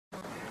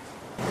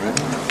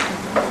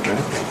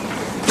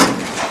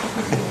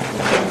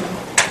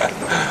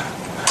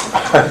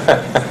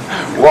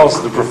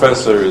Whilst the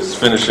professor is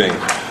finishing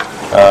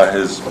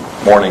his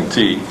morning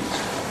tea,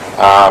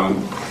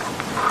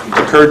 it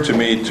occurred to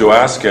me to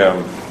ask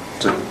him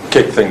to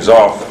kick things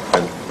off,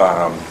 and,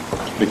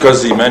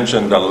 because he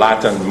mentioned the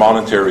Latin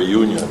monetary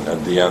union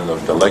at the end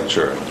of the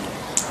lecture.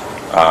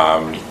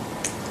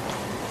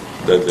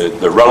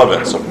 The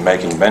relevance of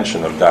making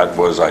mention of that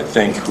was, I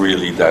think,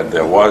 really that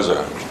there was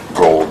a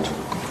gold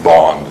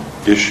bond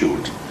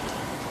issued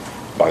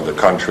by the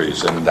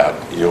countries in that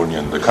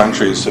union. The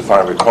countries, if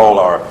I recall,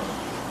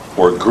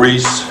 were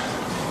Greece,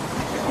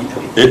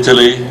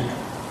 Italy,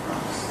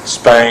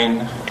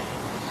 Spain,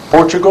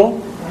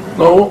 Portugal?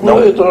 No,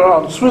 later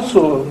on,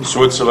 Switzerland.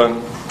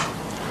 Switzerland,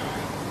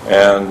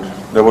 and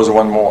there was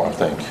one more, I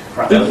think.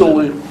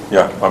 Italy.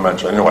 Yeah, I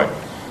mentioned. Anyway,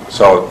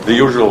 so the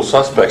usual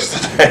suspects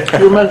today.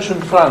 You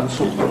mentioned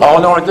France. Oh,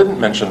 no, I didn't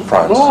mention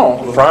France.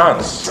 No.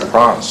 France.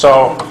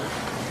 So,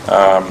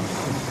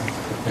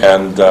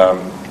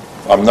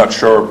 I'm not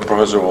sure,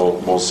 Professor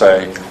will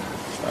say,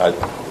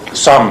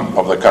 some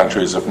of the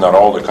countries, if not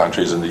all the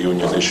countries in the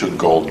Union, issued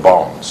gold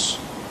bonds.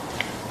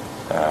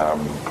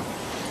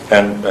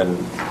 And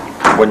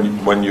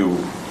when you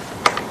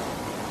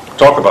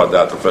talk about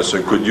that,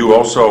 Professor, could you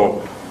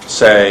also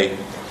say,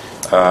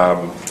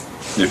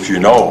 if you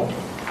know,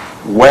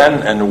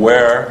 when and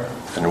where,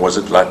 and was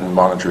it Latin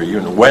Monetary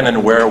Union, when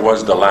and where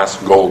was the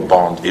last gold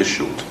bond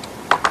issued?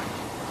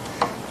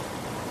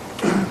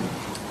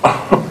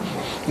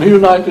 The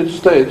United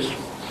States,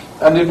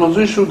 and it was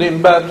issued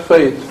in bad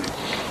faith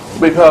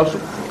because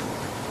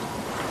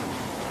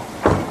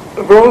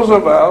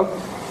Roosevelt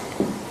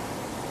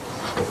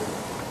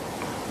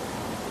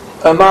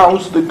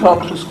announced the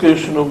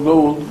confiscation of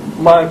gold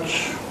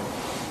March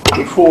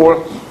the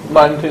 4th,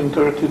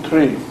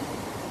 1933.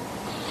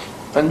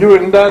 And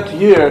during that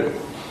year,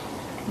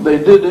 they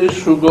did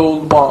issue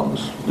gold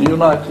bonds, the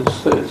United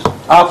States,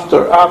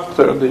 after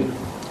the...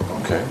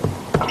 Okay.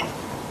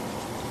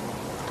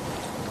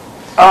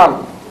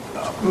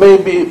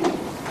 Maybe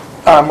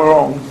I'm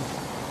wrong.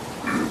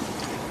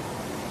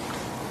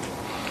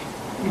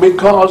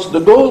 Because the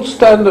gold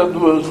standard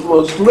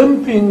was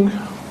limping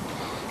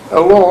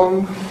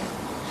along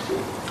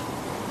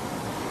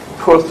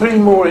for 3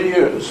 more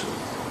years.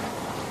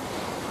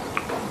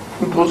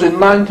 It was in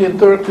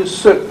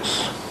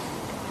 1936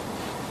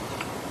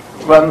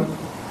 when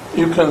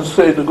you can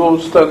say the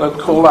gold standard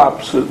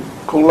collapsed.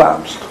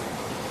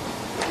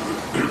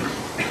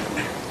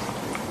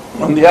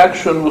 And the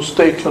action was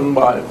taken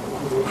by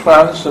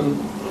France and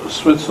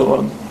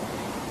Switzerland,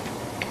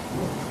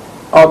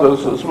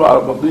 others as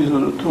well, but these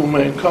are the 2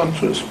 main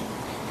countries.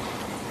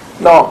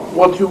 Now,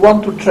 what you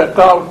want to check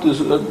out is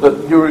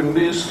that during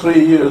these 3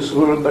 years,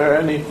 were there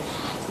any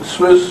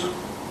Swiss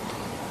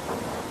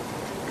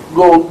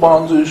gold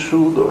bonds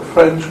issued or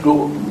French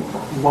gold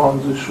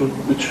bonds issued,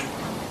 which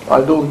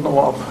I don't know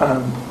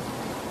offhand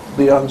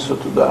the answer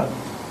to that.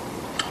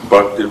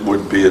 But it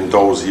would be in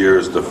those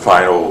years the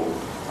final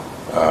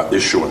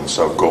issuance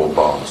of gold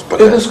bonds.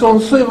 But it is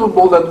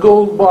conceivable that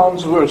gold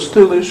bonds were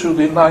still issued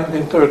in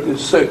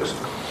 1936,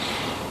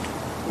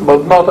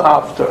 but not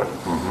after.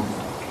 Mm-hmm.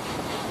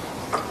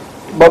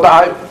 But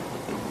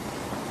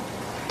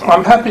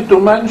I'm happy to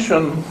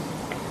mention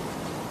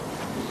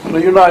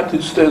the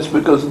United States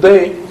because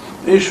they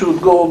issued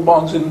gold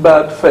bonds in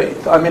bad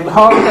faith. I mean,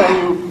 how can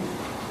you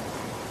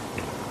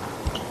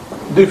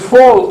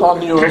default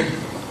on your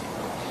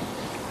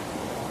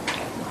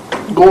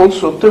gold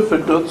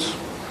certificates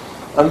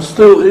and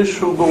still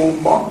issue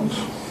gold bonds?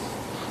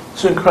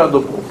 It's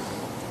incredible.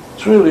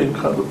 It's really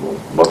incredible.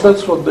 But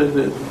that's what they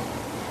did.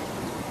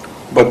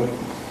 But,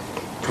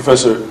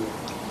 Professor,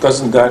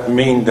 doesn't that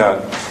mean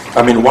that,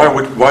 I mean,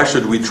 why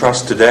should we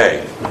trust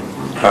today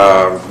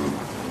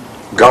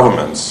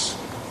governments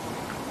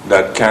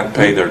that can't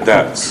pay their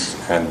debts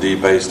and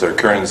debase their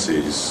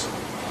currencies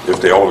if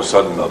they all of a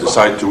sudden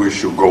decide to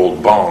issue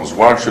gold bonds?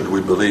 Why should we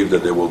believe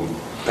that they will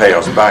pay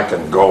us back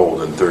in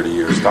gold in 30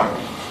 years' time?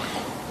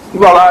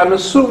 Well, I'm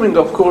assuming,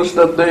 of course,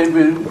 that they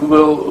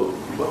will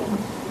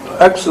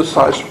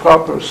exercise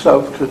proper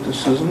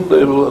self-criticism.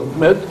 They will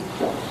admit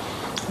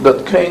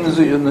that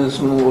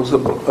Keynesianism was a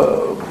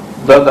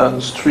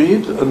dead-end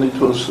street, and it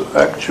was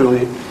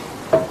actually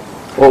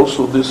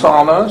also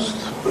dishonest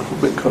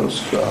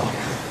because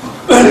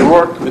they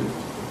worked with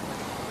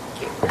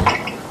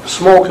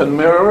smoke and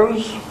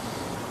mirrors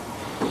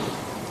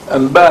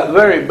and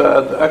very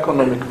bad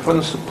economic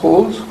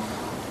principles,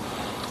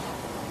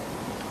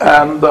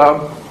 and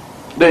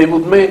they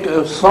would make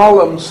a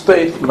solemn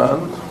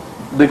statement,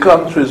 the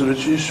countries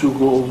which issue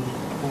gold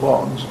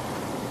bonds.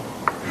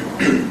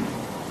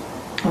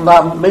 And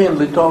I'm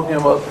mainly talking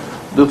about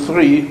the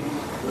 3,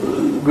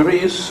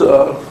 Greece,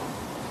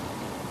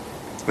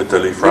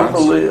 Italy, France,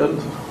 Italy,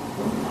 and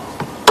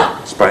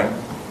Spain.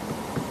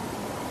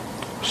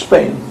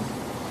 Spain.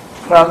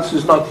 France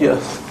is not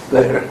yet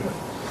there.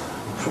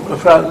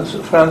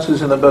 France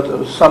is in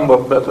a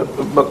somewhat better,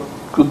 but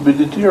could be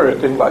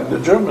deteriorating, like the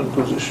German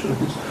position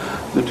is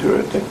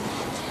deteriorating.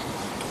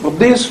 But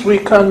these 3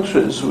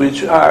 countries,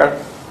 which are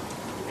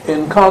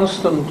in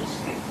constant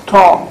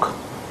talk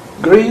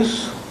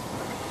Greece,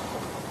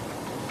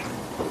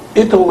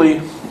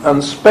 Italy,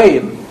 and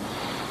Spain.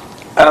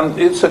 And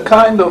it's a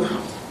kind of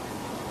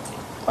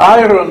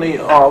irony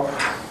of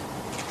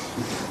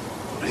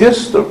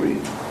history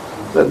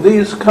that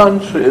these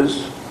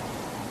countries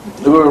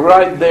were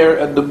right there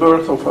at the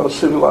birth of our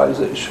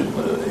civilization.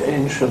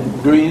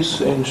 Ancient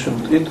Greece,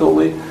 ancient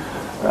Italy,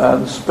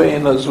 and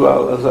Spain as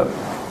well as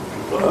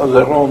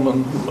a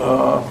Roman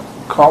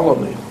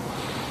colony.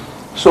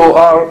 So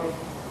our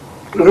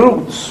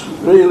roots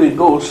really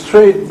go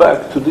straight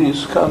back to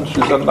these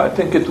countries, and I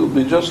think it would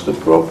be just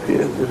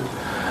appropriate if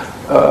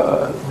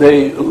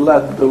they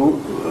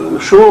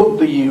showed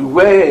the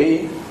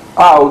way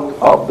out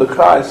of the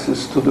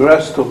crisis to the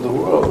rest of the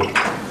world.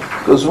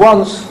 Because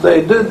once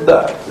they did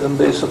that, and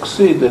they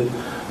succeeded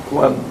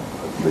when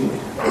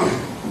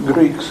the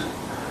Greek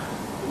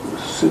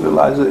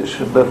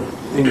civilization that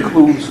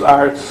includes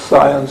arts,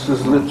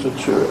 sciences,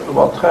 literature,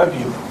 what have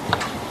you.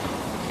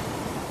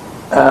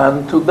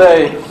 And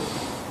today,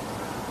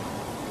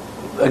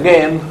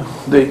 again,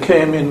 they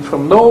came in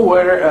from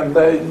nowhere and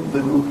they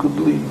could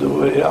lead the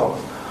way out.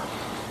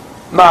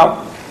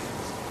 Now,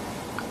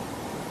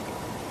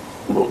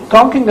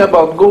 talking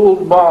about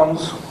gold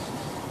bonds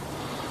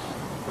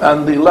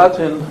and the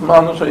Latin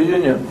Monetary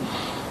Union,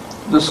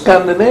 the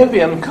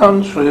Scandinavian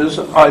countries,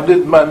 I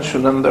did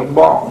mention in their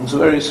bonds,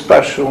 very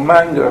special.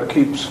 Menger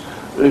keeps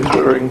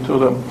referring to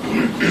them.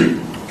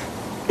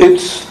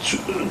 It's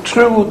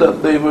true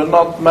that they were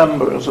not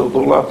members of the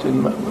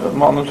Latin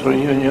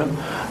Monetary Union,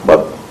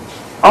 but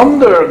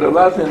under the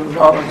Latin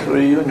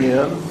Monetary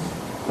Union,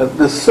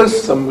 the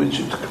system which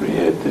it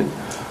created,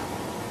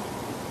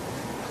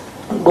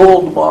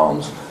 gold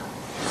bonds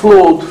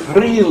flowed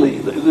freely.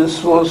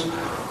 This was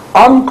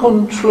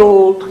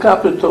uncontrolled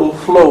capital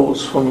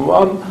flows from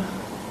one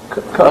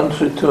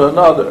country to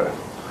another.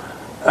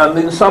 And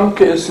in some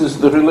cases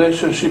the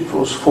relationship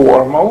was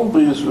formal.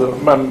 These were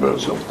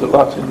members of the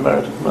Latin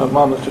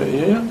Monetary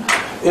Union.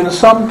 In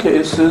some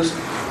cases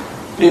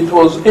it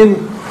was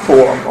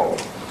informal.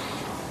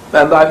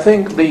 And I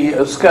think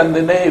the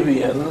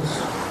Scandinavian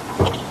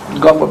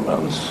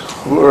governments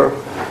were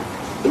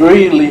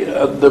really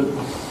at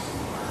the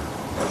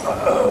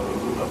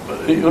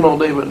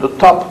they were the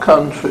top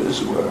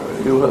countries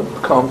where you had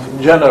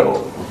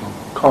general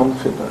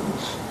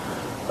confidence.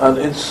 And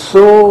it's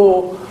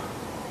so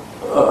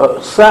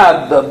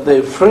sad that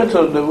they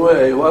frittered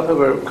away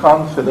whatever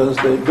confidence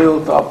they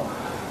built up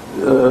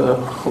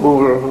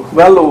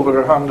well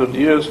over 100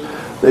 years.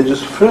 They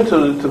just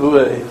frittered it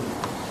away.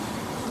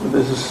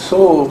 This is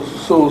so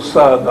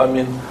sad. I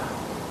mean,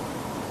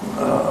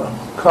 a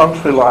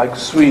country like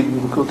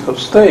Sweden could have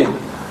stayed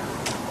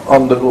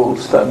on the gold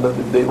standard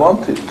if they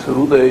wanted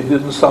to. They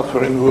didn't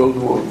suffer in World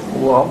War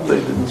I,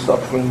 they didn't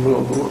suffer in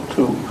World War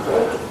II,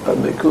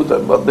 and they could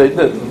have, but they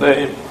didn't.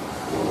 They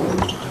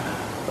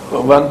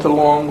went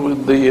along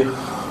with the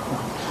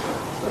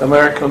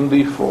American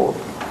default.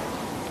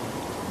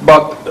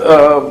 But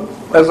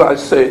as I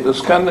say, the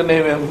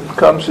Scandinavian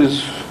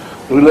countries'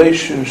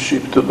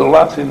 relationship to the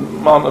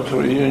Latin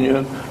Monetary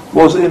Union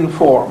was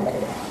informal.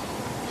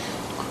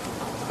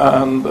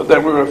 And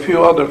there were a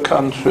few other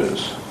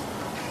countries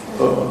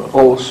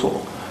also.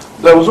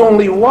 There was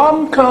only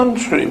one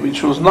country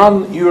which was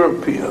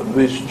non-European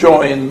which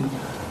joined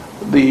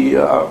the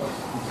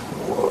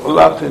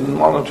Latin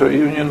Monetary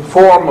Union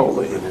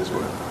formally,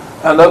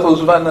 and that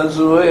was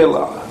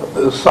Venezuela,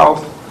 a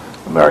South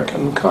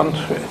American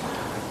country.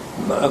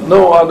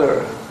 No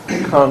other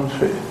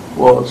country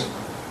was.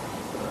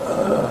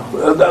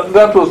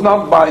 That was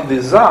not by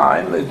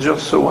design, it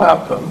just so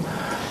happened,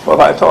 but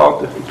I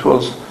thought it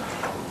was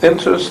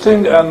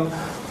interesting. And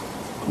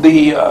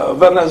the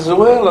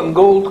Venezuelan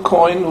gold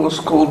coin was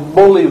called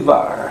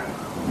Bolivar.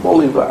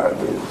 Bolivar,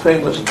 the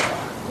famous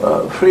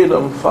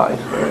freedom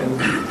fighter in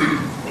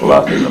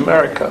Latin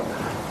America.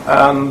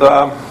 And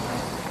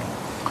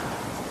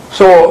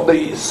so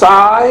the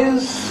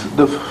size,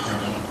 the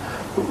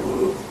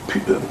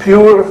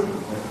pure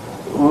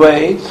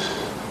weight,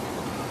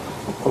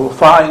 or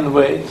fine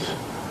weight,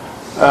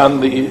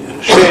 and the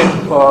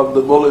shape of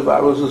the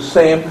Bolivar was the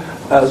same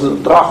as the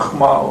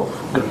drachma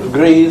of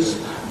Greece,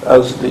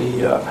 as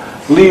the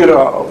lira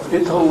of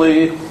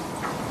Italy,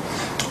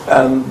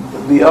 and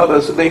the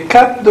others. They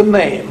kept the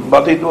name,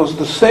 but it was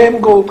the same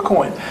gold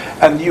coin,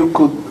 and you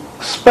could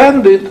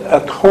spend it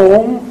at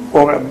home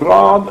or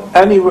abroad,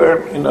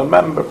 anywhere in a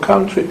member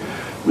country,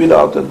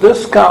 without a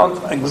discount,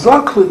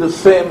 exactly the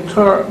same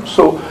terms.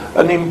 So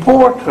an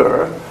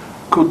importer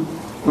could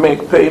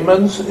make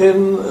payments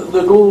in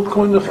the gold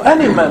coin of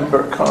any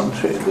member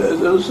country.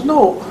 There's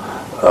no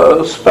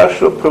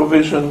special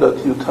provision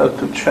that you'd have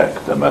to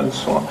check them and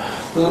so on.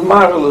 It's a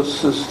marvelous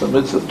system.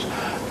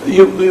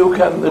 You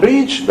can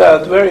reach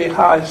that very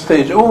high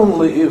stage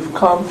only if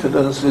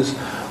confidence is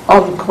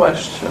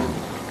unquestioned.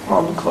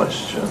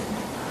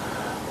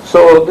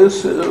 So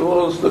this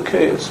was the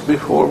case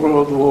before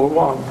World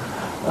War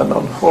I, and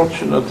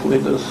unfortunately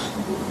the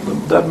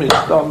damage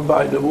done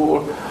by the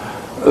war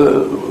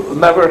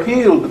never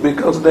healed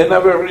because they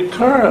never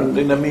returned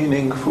in a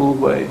meaningful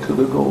way to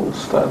the gold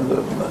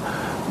standard.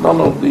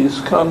 None of these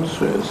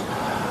countries.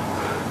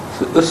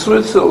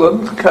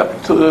 Switzerland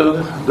kept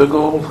the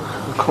gold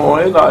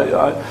coin.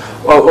 Or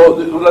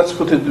let's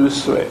put it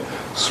this way: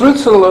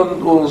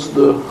 Switzerland was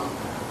the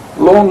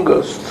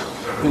longest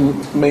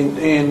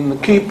in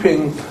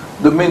keeping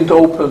the mint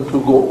open to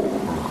gold.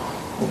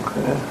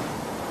 Okay.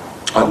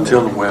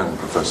 Until when,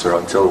 Professor?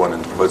 Until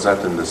when? Was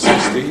that in the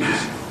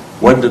 60s?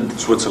 When did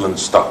Switzerland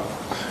stop?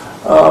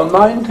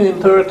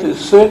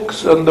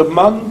 1936, and the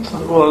month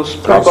was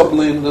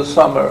probably in the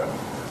summer,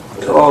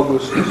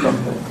 August or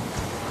something.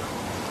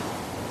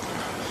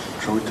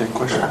 Shall we take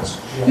questions?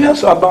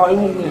 Yes, by all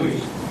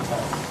means.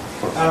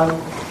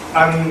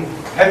 I'm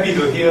happy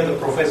to hear the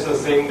professor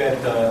saying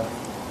that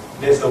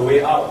there's a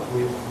way out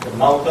with the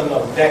mountain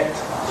of debt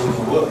in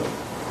the world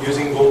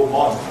using gold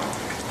bond.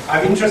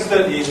 I'm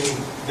interested in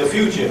the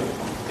future,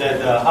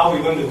 that how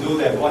we're going to do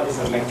that, what is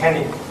the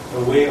mechanic,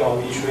 the way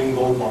of issuing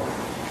gold bond.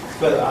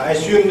 But I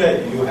assume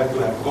that you have to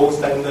have gold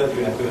standard,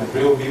 you have to have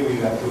real bill,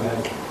 you have to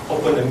have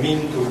open the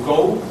mint to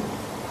gold.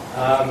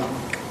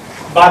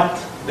 But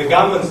the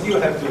government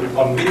still have to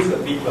convince the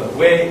people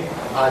where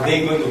are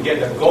they going to get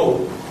the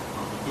gold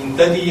in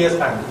 30 years'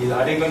 time.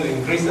 Are they going to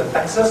increase the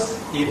taxes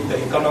if the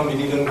economy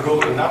didn't grow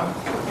enough?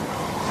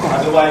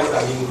 Otherwise,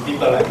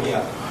 people like me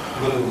are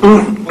going to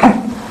put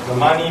the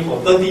money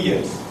for 30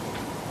 years.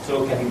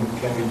 So can we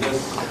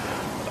just...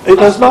 It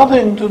has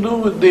nothing to do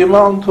with the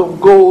amount of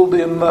gold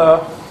in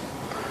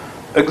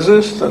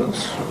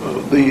existence.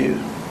 The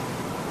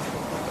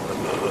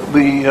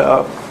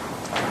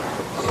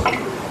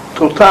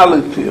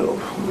totality of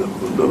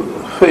the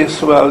face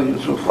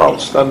values of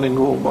outstanding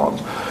gold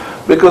bonds,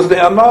 because they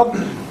are not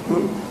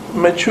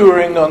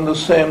maturing on the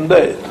same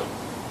date.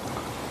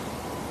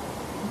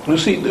 You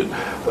see,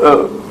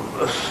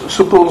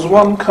 suppose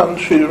one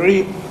country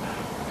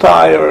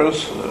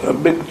retires a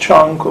big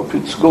chunk of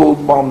its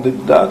gold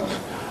bonded debt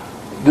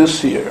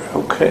this year,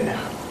 okay,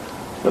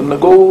 and the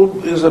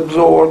gold is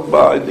absorbed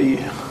by the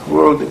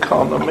world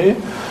economy,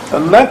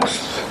 and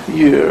next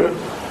year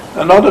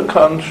another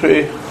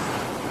country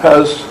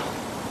has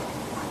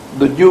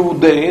the due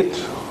date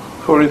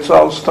for its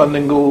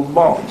outstanding gold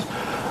bonds.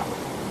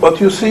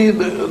 But you see,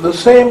 the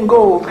same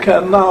gold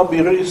can now be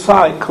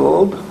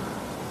recycled,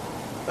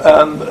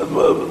 and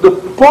the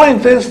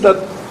point is that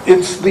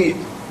it's the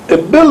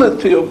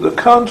ability of the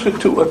country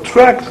to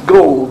attract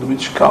gold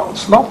which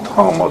counts, not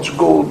how much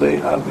gold they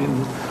have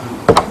in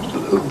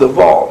the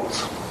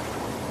vaults.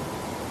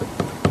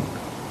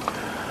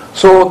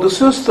 So the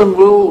system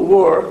will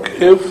work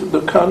if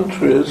the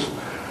countries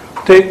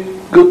take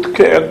good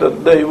care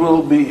that they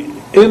will be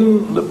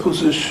in the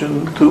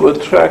position to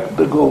attract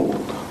the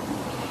gold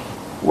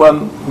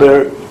when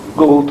their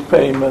gold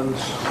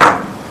payments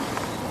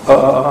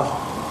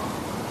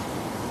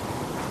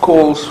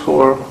calls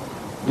for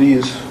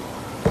these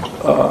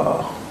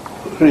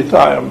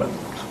retirement.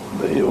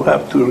 You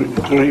have to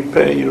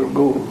repay your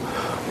gold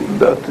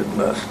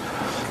indebtedness.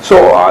 So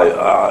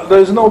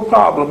there's no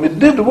problem. It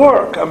did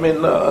work.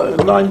 In the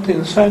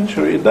 19th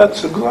century,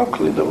 that's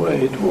exactly the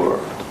way it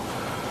worked.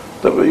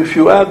 If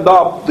you add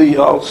up the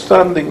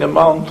outstanding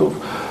amount of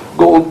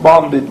gold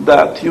bonded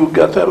debt, you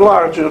get a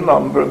larger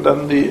number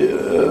than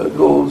the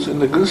golds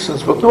in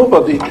existence. But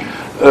nobody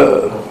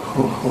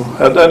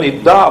had any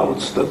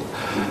doubts that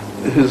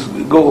his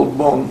gold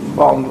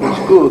bond was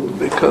good,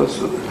 because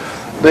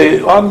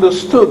they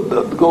understood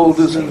that gold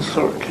is in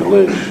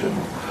circulation.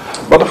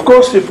 But of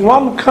course, if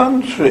one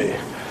country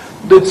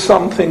did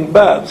something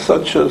bad,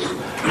 such as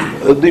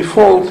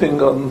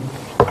defaulting on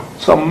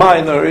some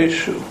minor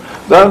issue,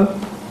 then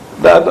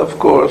that, of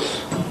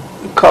course,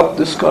 cut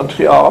this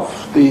country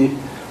off the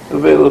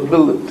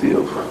availability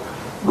of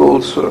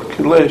gold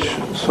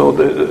circulation. So,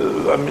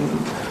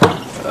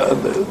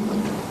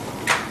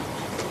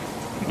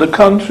 the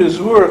countries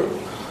were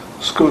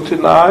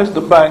scrutinized,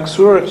 the banks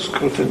were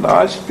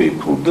scrutinized,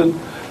 people did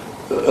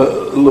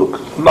look,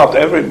 not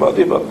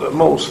everybody, but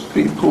most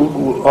people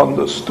who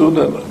understood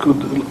and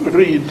could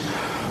read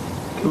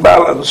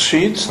balance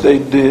sheets, they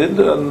did,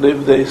 and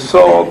if they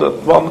saw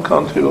that one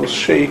country was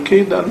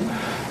shaky, then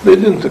they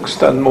didn't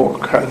extend more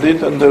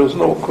credit, and there was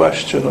no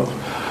question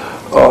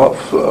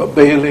of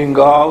bailing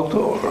out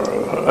or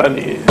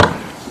any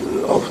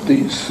of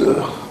these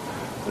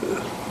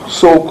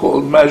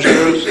so-called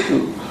measures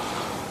to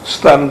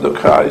stem the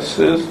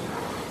crisis.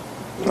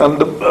 And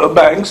the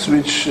banks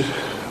which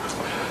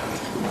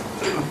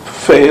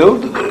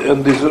failed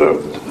and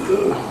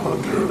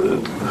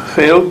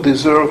failed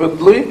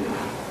deservedly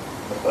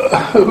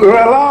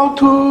were allowed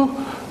to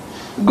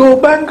go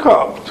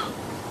bankrupt.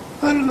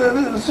 And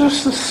it's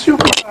just a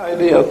stupid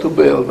idea to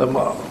bail them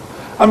out.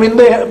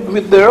 They have,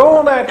 with their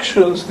own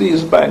actions,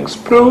 these banks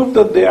proved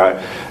that they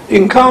are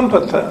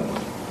incompetent.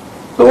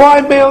 So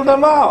why bail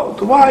them out?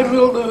 Why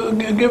will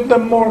give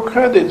them more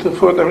credit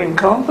for their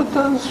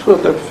incompetence, for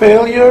their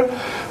failure,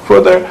 for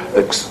their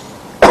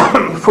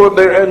for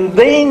their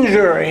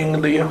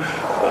endangering the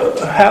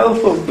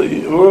health of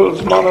the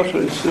world's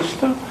monetary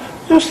system?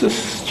 just a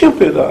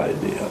stupid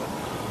idea.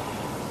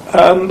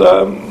 And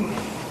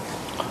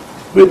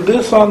with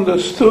this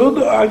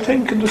understood, I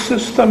think the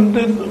system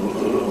did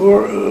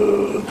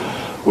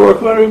work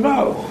very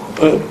well.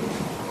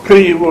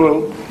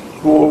 Pre-World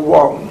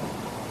War I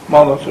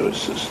monetary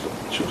system,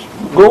 which was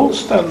gold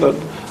standard,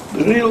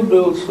 the real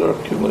bill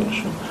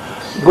circulation,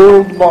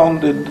 gold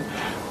bonded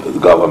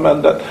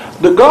government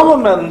debt. The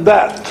government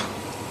debt,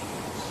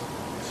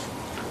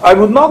 I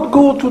would not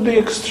go to the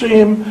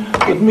extreme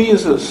that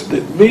Mises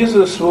did.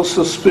 Mises was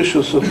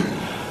suspicious of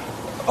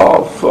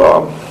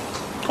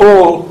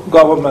all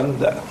government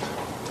debt.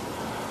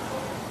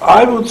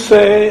 I would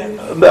say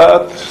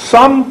that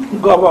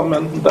some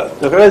government debt,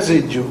 the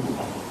residue,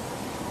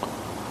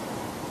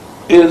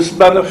 is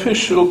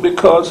beneficial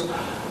because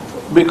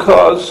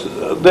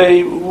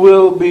they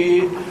will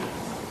be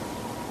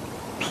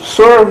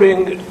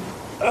serving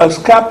as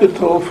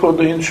capital for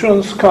the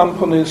insurance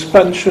companies,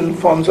 pension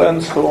funds,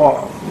 and so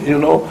on. You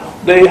know,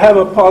 they have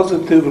a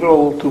positive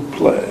role to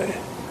play.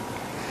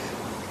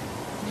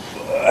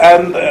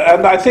 And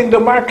I think the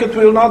market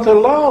will not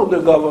allow the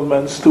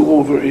governments to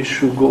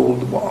overissue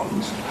gold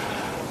bonds,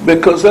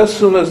 because as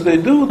soon as they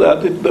do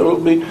that, there will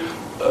be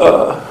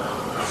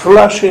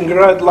flashing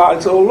red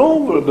lights all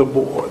over the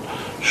board,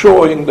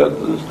 showing that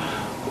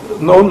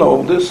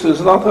no, this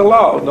is not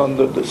allowed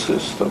under the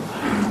system.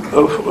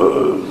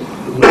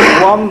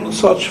 One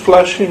such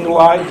flashing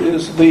light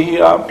is the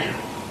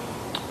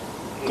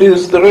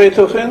rate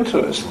of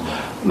interest.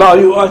 Now,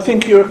 I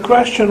think your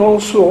question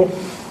also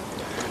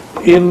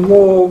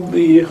involved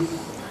the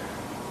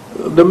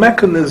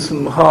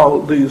mechanism how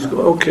these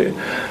go. Okay,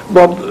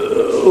 but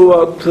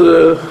what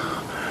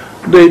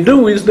they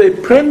do is they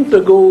print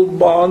the gold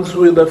bonds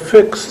with a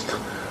fixed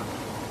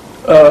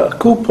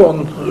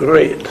coupon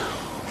rate.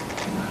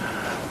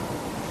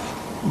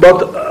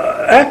 But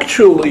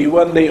actually,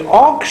 when they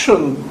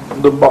auction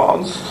the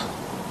bonds,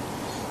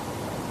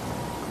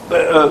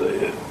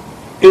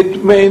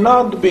 it may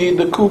not be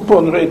the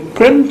coupon rate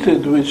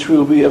printed which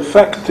will be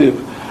effective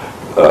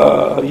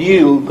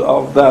yield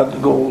of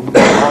that gold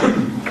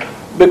bond,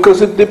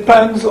 because it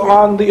depends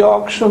on the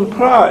auction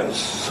price.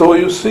 So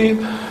you see,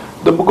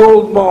 the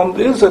gold bond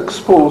is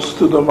exposed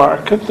to the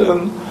market,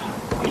 and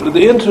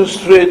the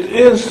interest rate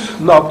is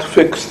not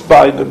fixed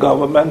by the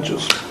government.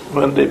 Just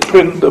when they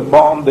print the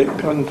bond, they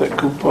print a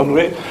coupon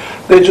rate.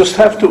 They just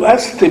have to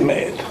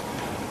estimate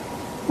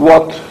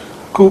what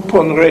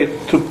coupon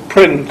rate to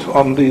print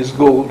on these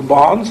gold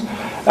bonds,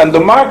 and the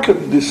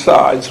market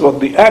decides what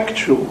the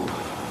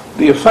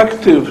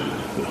effective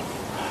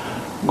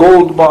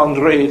gold bond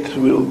rate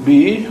will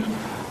be,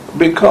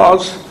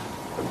 because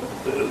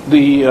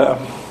the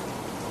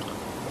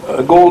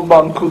gold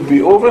bond could be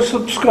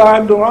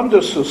oversubscribed or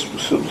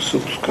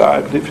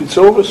undersubscribed. If it's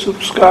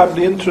oversubscribed,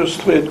 the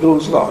interest rate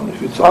goes down.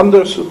 If it's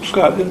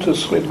undersubscribed, the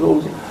interest rate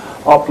goes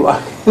up,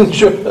 like the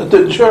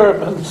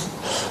Germans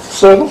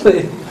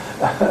certainly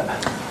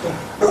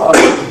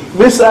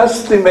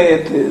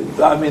misestimated.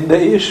 I mean,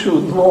 they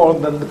issued more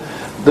than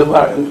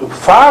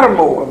far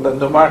more than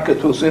the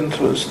market was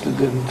interested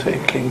in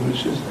taking,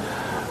 which is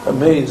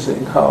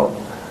amazing how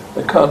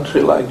a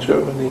country like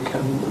Germany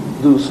can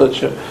do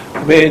such a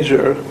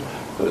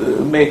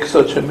make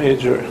such a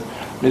major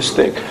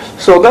mistake.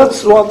 So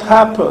that's what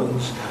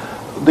happens.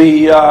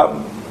 The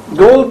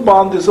gold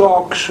bond is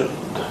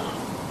auctioned,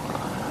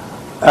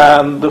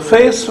 and the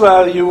face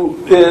value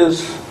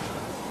is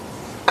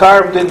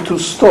carved into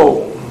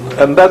stone,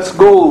 and that's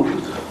gold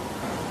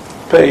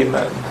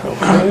payment.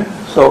 Okay,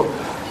 so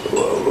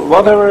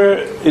whatever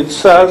it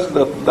says,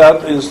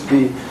 that is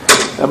the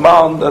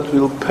amount that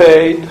will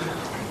paid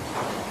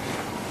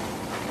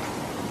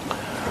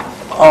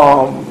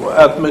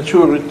at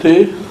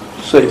maturity,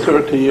 say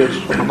 30 years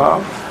from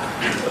now,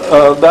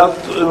 that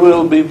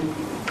will be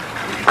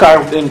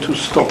carved into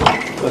stone.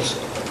 That's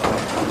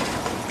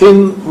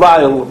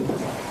inviolable.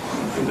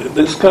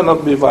 This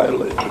cannot be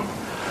violated.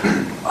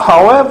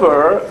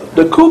 However,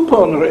 the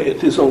coupon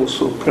rate is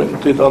also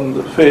printed on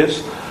the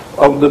face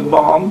of the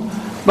bond.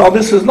 Now,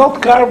 this is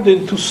not carved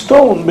into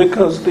stone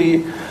because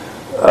during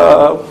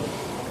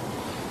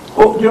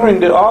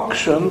the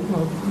auction,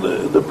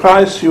 the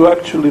price you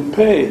actually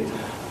pay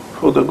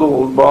for the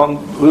gold bond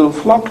will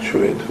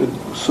fluctuate with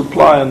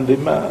supply and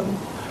demand.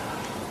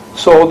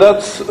 So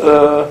that's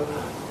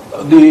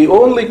the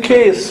only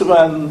case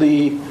when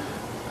the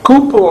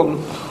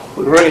coupon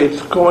rate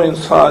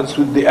coincides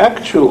with the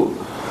actual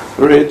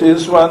rate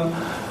is when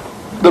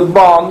the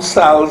bond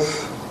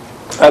sells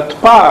at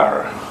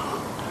par.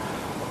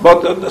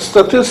 But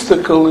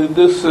statistically,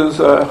 this is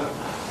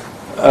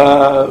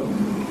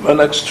an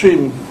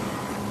extreme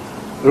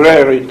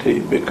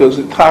rarity, because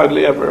it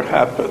hardly ever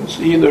happens.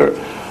 Either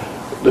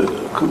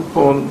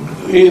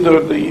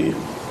the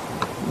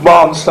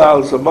bond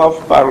sells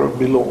above par or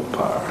below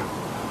par.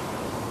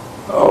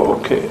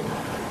 Okay.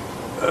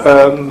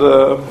 And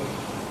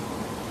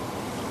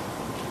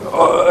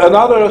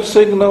another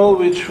signal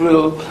which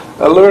will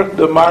alert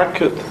the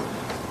market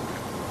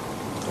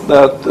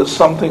that there's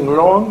something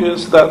wrong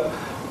is that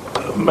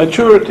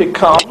maturity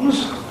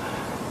comes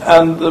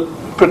and the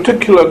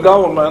particular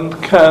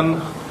government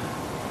can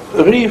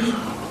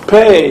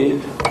repay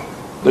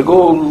the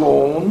gold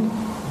loan,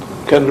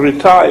 can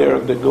retire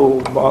the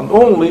gold bond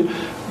only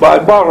by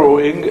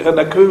borrowing an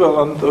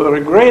equivalent or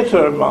a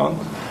greater amount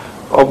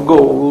of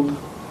gold.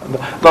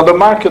 Now the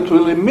market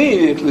will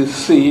immediately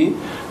see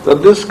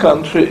that this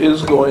country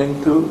is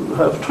going to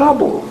have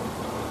trouble.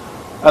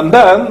 And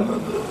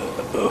then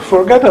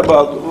forget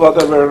about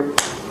whatever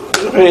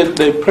rate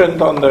they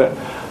print on their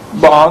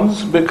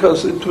bonds,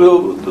 because it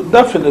will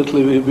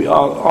definitely be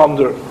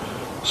under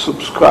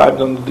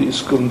subscribed under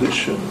these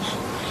conditions.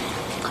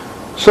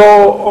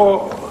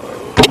 So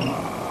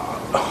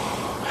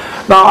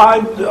now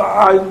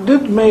I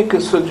did make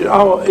a suggestion.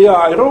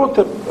 I wrote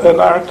an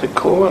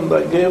article and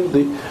I gave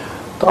the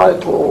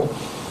title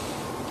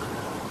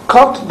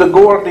 "Cut the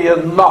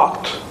Gordian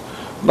Knot."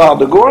 Now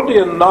the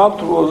Gordian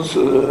Knot was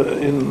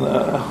in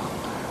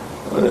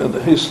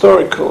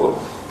historical,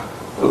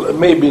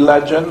 maybe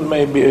legend,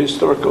 maybe a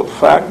historical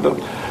fact, that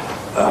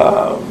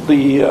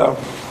the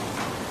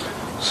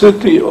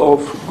city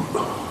of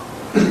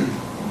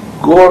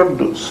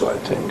Gordus, I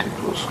think it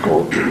was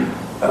called,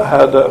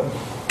 had a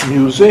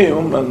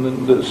museum, and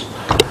in this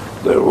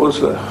there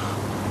was a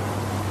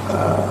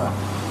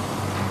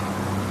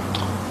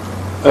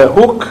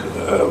hook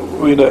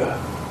with a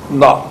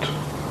knot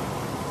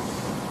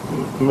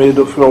made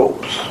of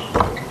ropes,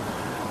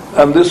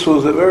 and this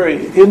was a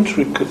very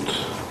intricate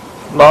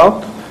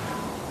knot,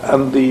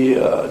 and the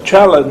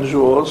challenge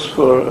was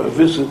for a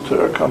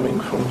visitor coming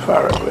from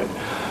far away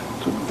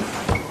to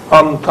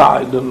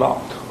untie the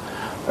knot.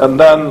 And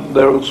then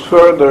there was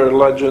further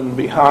legend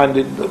behind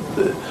it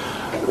that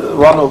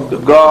one of the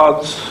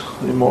gods,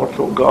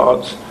 immortal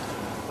gods,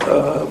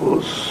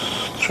 was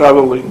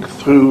traveling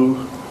through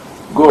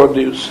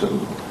Gordius and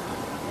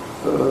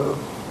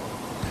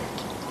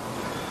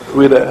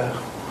with a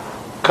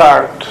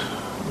cart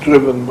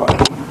driven by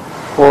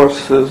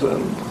horses,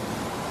 and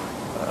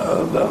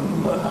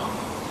then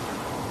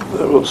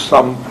there was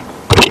some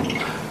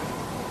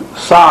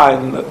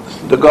sign that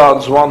the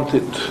gods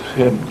wanted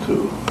him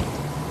to.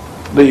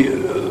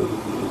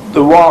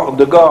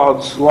 The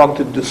gods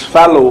wanted this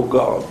fellow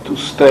god to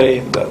stay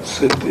in that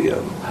city,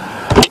 and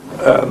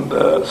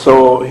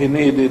so he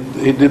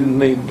didn't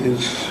need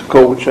his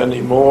coach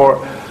anymore.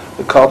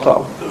 They cut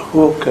off the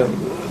hook, and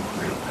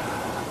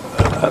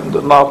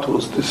the knot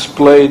was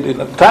displayed in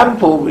a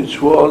temple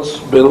which was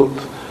built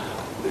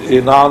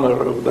in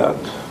honor of that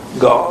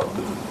god,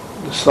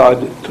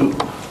 decided to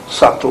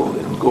settle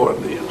in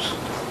Gordius.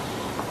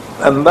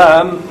 And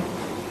then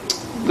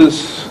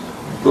this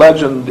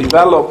legend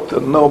developed,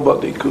 and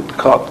nobody could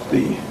cut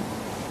the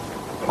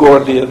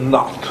Gordian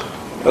knot,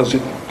 as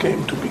it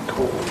came to be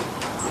called,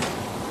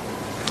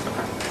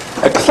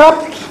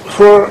 except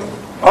for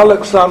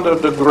Alexander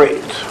the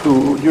Great,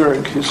 who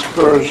during his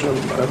Persian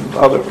and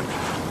other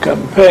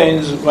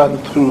campaigns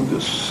went through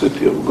this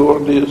city of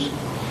Gordius.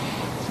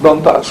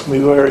 Don't ask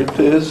me where it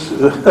is,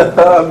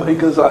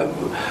 because I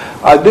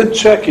did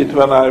check it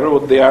when I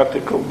wrote the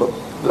article, but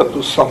that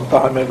was some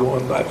time ago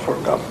and I've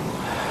forgotten.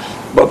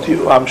 But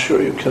I'm sure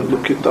you can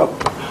look it up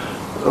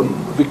on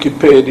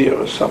Wikipedia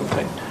or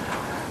something.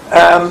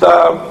 And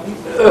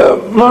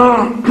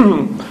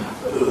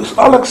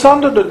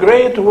Alexander the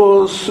Great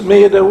was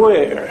made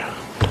aware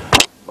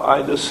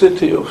by the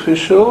city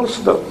officials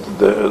that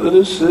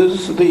this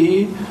is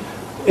the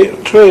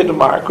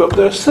trademark of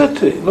their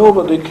city.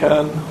 Nobody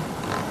can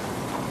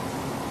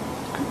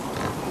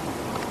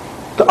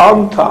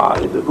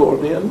untie the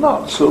Gordian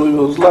knot. So he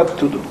was led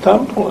to the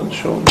temple and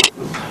shown.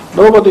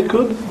 Nobody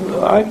could.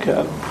 I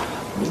can.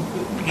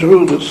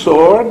 Drew his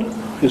sword,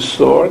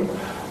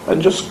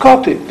 and just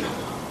cut it,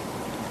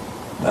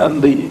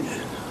 and the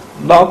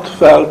knot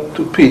fell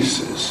to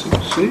pieces.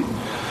 You see.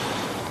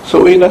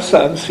 So in a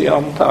sense, he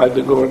untied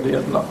the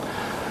Gordian knot.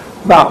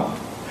 Now,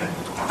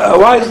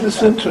 why is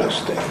this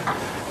interesting?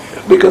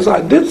 Because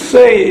I did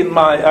say in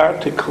my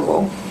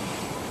article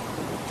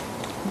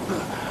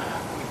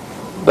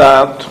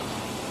that,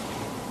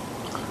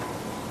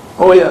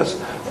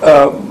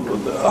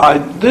 I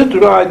did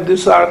write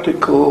this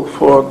article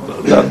for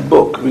that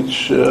book,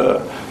 which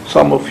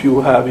some of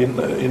you have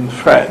in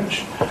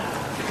French.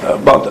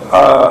 But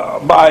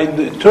by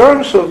the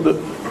terms of the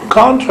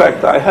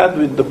contract I had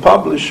with the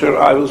publisher,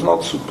 I was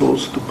not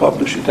supposed to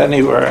publish it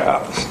anywhere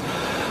else.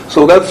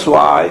 So that's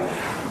why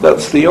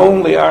that's the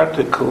only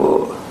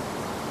article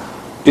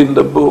in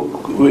the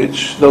book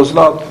which is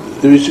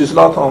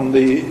not on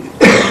the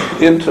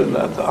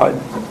internet. I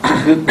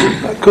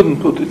couldn't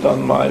put it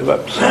on my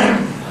website.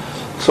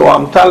 So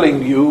I'm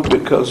telling you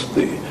because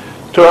the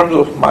terms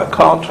of my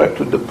contract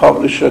with the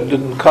publisher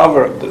didn't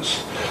cover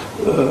this,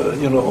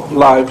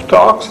 live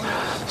talks.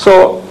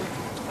 So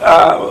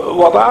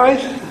what I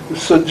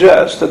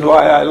suggest, and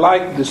why I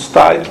like this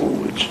title,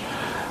 which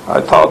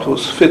I thought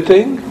was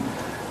fitting,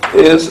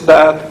 is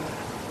that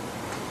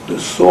the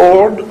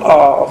sword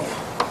of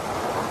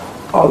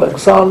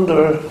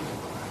Alexander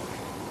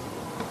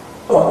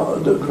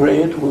the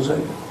Great was a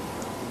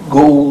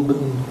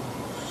golden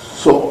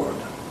sword.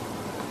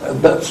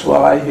 And that's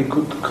why he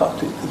could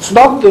cut it. It's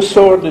not the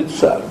sword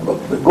itself, but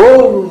the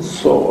golden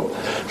sword.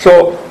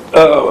 So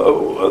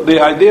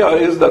the idea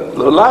is that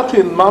the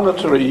Latin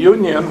monetary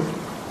union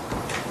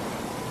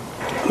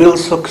will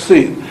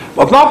succeed.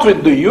 But not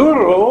with the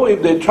euro.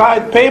 If they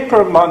tried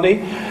paper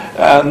money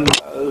and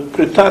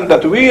pretend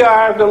that we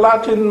are the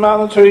Latin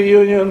monetary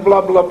union,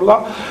 blah, blah,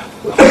 blah,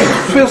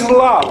 fizzle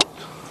out.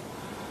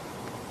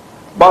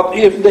 But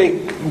if they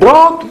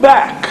brought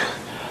back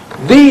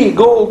the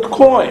gold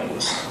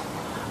coins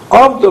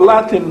of the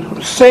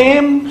Latin,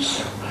 same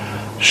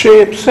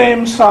shape,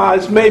 same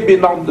size, maybe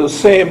not the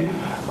same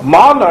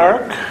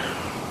monarch,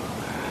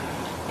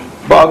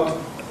 but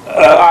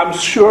I'm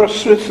sure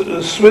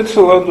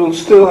Switzerland will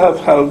still have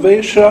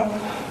Helvetia,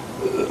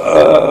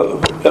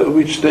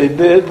 which they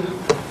did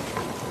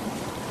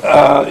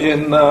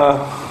in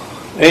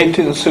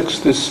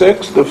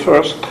 1866. The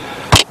first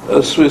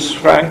Swiss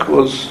franc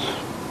was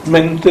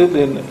minted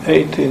in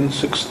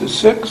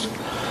 1866.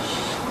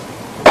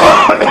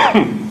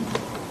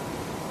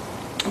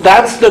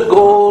 That's the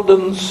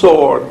golden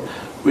sword,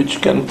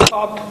 which can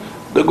cut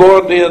the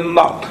Gordian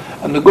knot.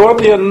 And the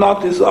Gordian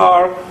knot is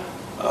our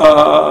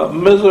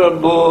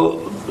miserable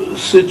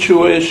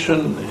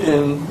situation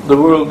in the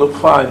world of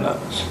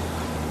finance.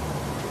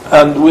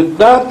 And with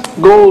that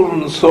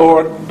golden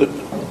sword,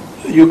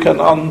 you can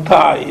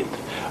untie it.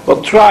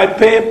 But try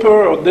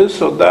paper or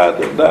this or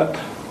that or that,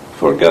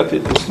 forget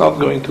it, it's not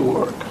going to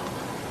work.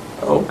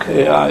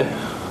 Okay, I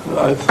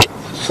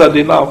said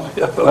enough.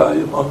 Yeah,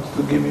 I want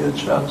to give you a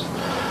chance.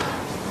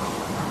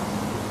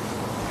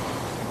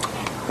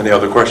 Any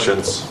other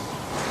questions?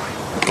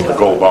 The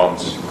gold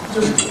bonds.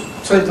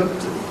 So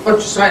what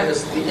you're saying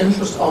is the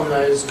interest on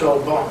those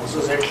gold bonds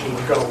is actually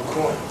gold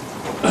coin.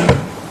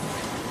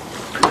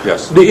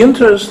 Yes. The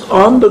interest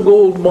on the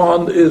gold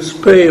bond is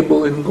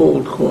payable in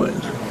gold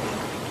coins.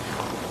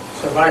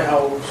 So they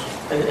hold,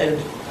 and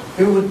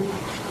who would,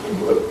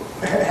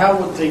 how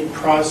would the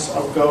price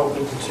of gold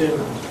be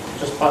determined?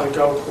 Just by the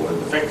gold coin?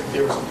 The fact that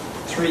there is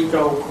 3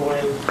 gold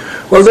coins?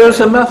 Well,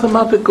 there's a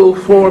mathematical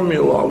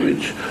formula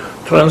which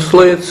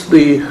translates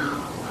the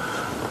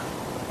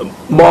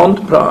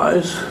bond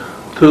price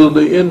to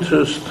the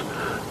interest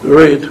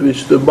rate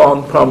which the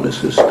bond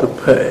promises to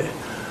pay.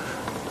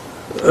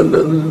 And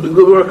it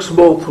works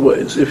both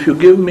ways. If you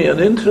give me an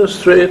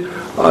interest rate,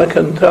 I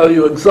can tell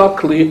you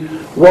exactly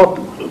what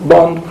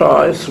bond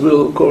price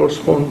will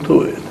correspond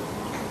to it,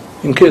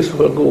 in case of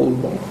a gold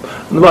bond,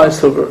 and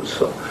vice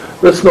versa.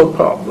 That's no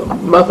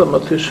problem.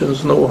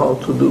 Mathematicians know how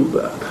to do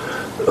that.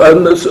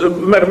 And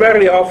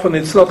very often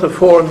it's not a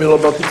formula,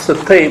 but it's a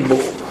table.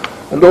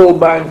 And all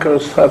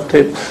bankers have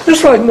tables.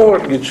 Just like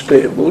mortgage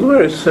tables,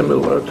 very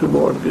similar to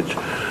mortgage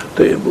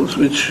tables,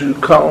 which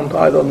count,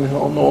 I don't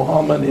know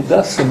how many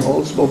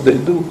decimals, but they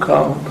do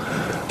count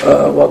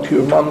what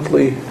your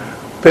monthly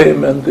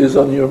payment is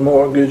on your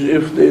mortgage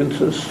if the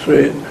interest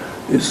rate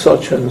is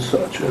such and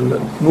such, and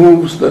it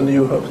moves, then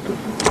you have to.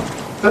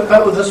 But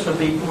this would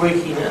be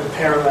working in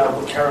parallel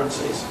with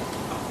currencies.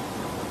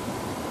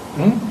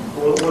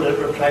 Or would it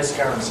replace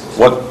currencies?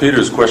 What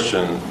Peter's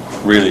question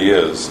really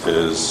is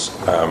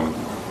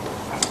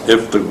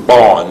if the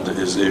bond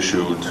is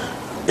issued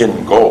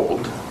in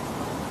gold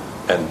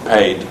and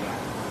paid,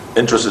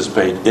 interest is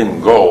paid in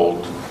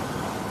gold,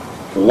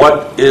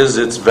 what is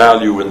its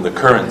value in the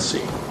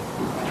currency?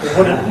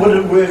 Would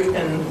it work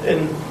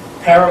in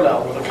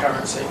parallel with a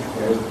currency?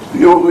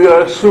 We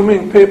are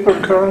assuming paper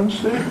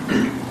currency?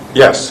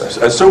 Yes,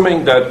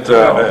 assuming that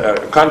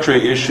a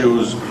country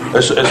issues,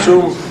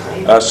 assume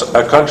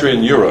a country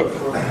in Europe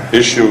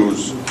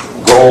issues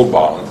gold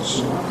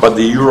bonds, but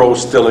the euro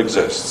still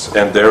exists,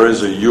 and there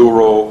is a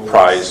euro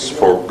price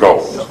for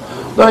gold.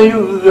 Now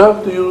you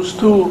have to use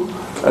 2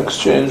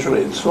 exchange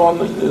rates.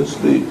 One is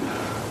the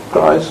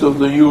price of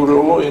the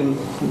euro in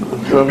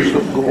terms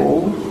of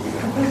gold,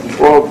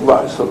 or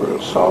vice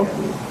versa.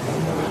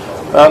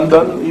 And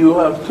then you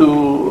have to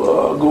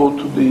go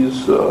to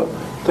these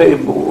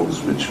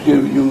tables which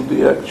give you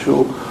the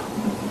actual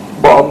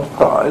bond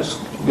price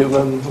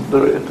given the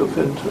rate of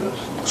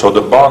interest. So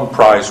the bond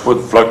price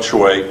would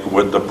fluctuate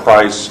with the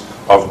price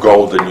of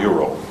gold in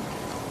euro.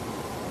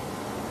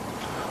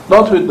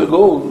 Not with the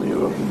gold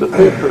euro, the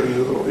paper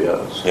euro,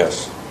 yes.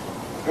 Yes.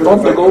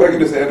 Not the If I gold. could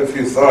just add a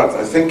few thoughts,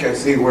 I think I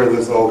see where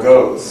this all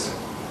goes.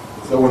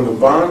 So when the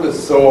bond is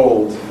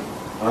sold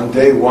on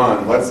day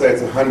one, let's say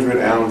it's a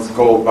 100-ounce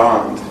gold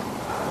bond,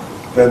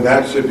 then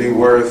that should be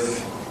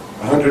worth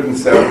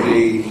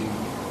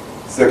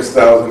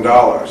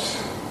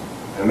 $176,000.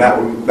 And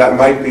that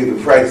might be the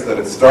price that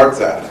it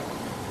starts at.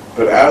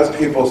 But as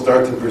people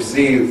start to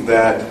perceive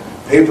that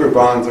paper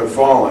bonds are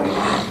falling,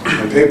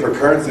 and paper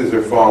currencies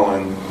are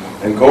falling,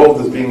 and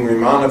gold is being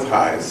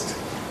remonetized,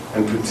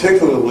 and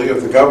particularly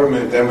if the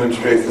government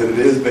demonstrates that it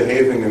is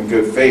behaving in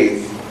good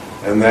faith,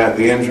 and that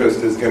the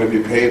interest is going to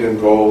be paid in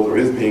gold, or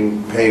is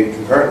being paid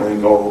concurrently in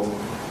gold,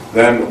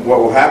 then what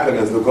will happen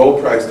is the gold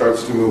price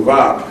starts to move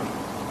up,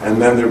 and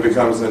then there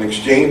becomes an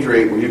exchange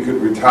rate where you could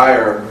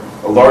retire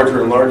a larger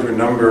and larger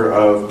number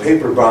of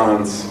paper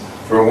bonds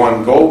for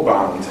one gold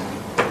bond.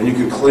 and you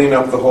could clean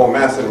up the whole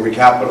mess and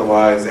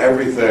recapitalize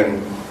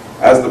everything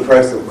as the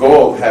price of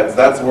gold heads.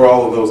 That's where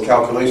all of those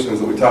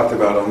calculations that we talked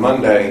about on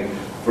Monday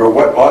for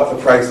what ought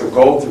the price of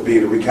gold to be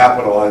to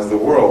recapitalize the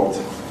world.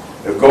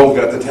 If gold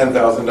got to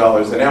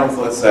 $10,000 an ounce,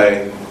 let's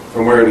say,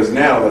 from where it is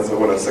now, that's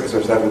a 6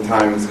 or 7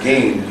 times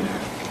gain,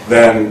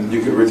 then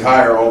you could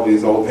retire all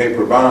these old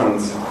paper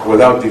bonds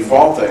without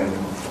defaulting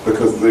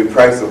because the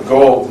price of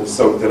gold has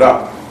soaked it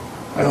up.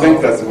 I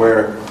think that's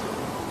where,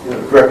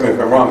 correct me if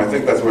I'm wrong, I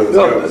think that's where this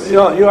goes.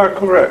 Yeah, you are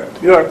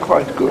correct. You are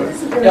quite good.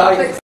 Isn't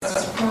there a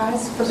fixed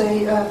price for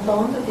the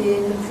bond at the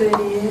end of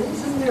 30 years?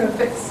 Isn't there a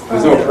fixed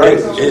price? There's no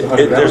price.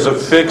 There's a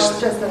fixed Oh,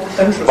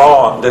 just a-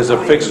 bond, there's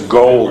a fixed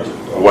gold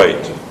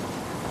weight.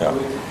 Yeah.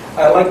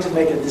 I like to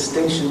make a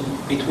distinction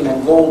between a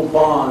gold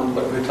bond,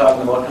 what we're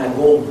talking about, and a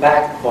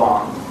gold-backed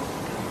bond.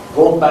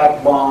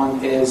 Gold-backed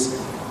bond is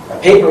a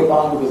paper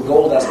bond with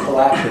gold as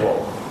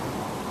collateral.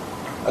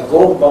 A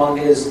gold bond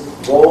is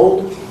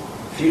gold,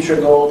 future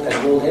gold, and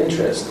gold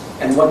interest.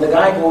 And when the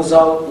guy goes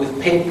out with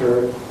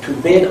paper to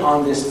bid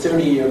on this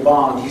 30-year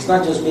bond, he's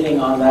not just bidding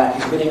on that,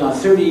 he's bidding on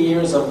 30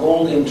 years of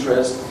gold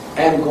interest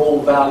and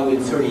gold value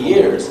in 30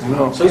 years.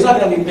 No. So he's not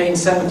going to be paying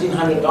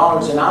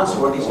 $1,700 an ounce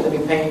for it, he's going to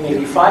be paying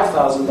maybe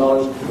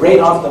 $5,000 right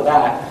off the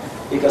bat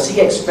because he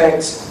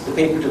expects the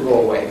paper to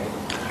go away.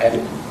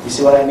 And you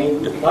see what I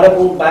mean? Not a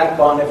gold-backed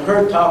bond. I've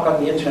heard talk on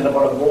the internet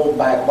about a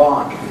gold-backed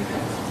bond.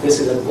 This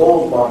is a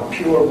gold bond,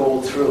 pure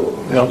gold through.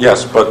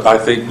 Yes, but I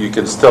think you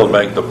can still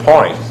make the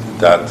point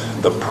that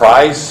the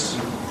price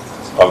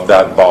of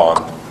that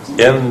bond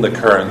in the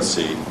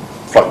currency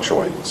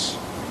fluctuates.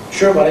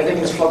 Sure, but I think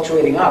it's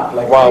fluctuating up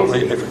like Well,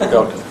 crazy. if it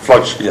don't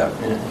fluctuate, yeah.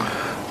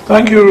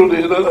 Thank you,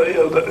 Rudy.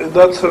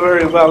 That's a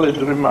very valid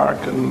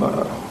remark. And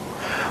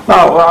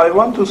now I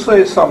want to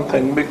say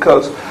something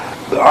because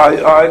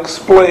I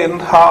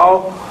explained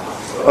how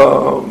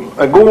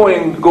a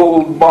going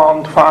gold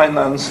bond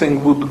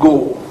financing would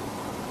go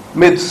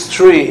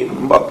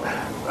midstream, but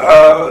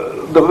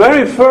the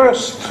very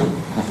first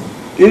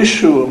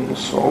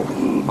issuance of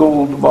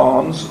gold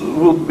bonds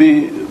would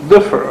be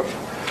different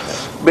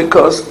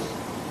because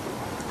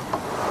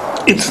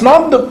it's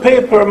not the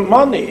paper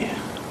money.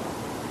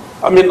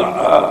 I mean,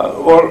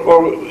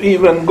 or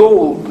even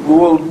gold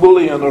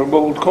bullion or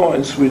gold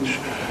coins, which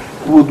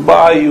would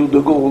buy you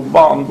the gold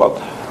bond, but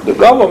the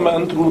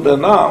government would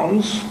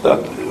announce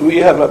that we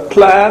have a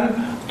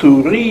plan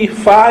to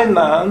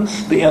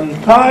refinance the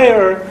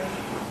entire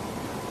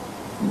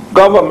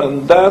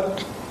government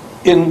debt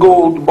in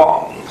gold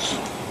bonds.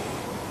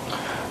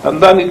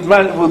 And then it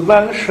would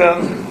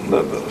mention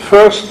that the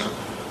first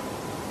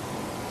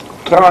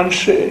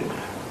tranche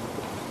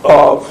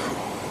of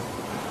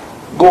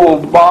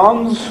gold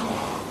bonds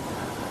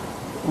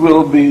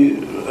will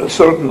be a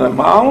certain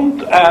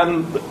amount,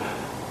 and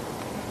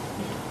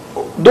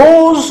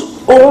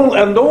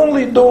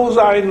only those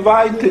are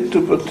invited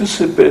to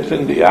participate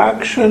in the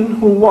action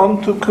who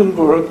want to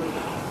convert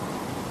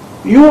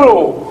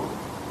euro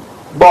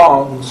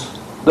bonds,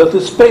 that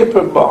is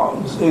paper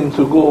bonds,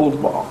 into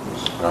gold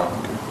bonds.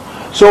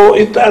 So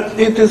it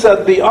is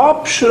at the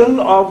option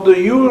of the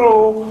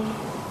euro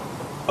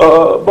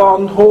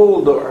bond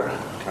holder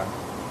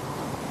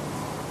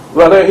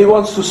whether he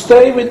wants to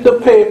stay with the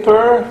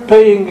paper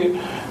paying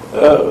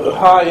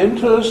high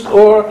interest,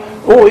 or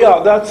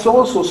that's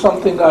also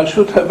something I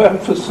should have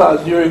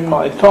emphasized during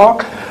my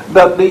talk,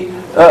 that the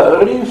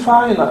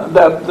refinance,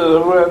 that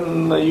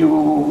when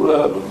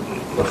you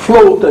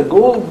float a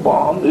gold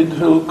bond, it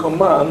will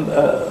command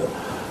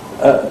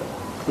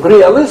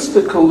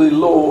realistically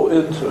low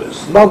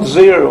interest, not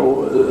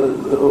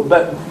zero,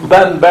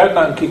 Ben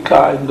Bernanke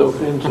kind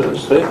of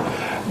interest,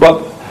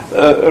 but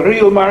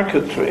real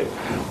market rate.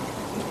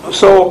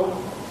 So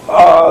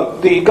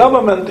the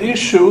government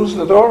issues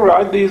that, all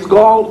right, these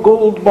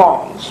gold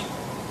bonds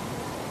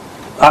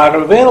are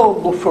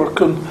available for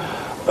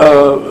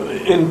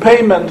in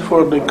payment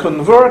for the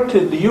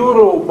converted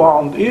euro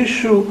bond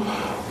issue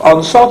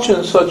on such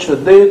and such a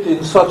date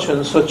in such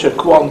and such a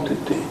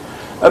quantity.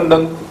 And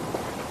then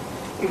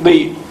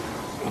the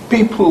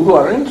people who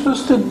are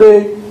interested,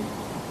 they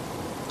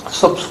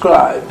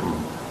subscribe,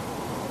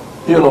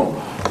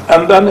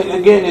 And then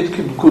again, it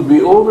could be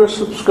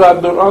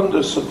oversubscribed or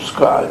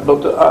undersubscribed,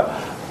 but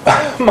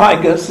my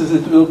guess is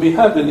it will be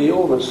heavily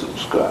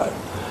oversubscribed.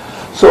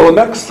 So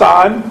next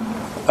time,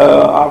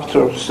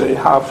 after say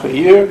half a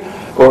year,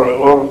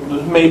 or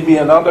maybe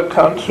another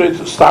country,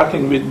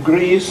 starting with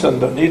Greece and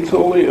then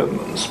Italy and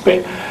then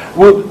Spain,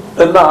 would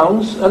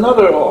announce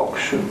another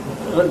auction.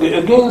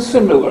 Again,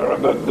 similar,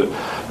 that the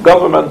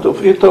government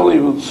of Italy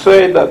would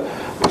say that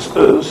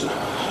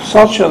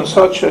such and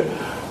such a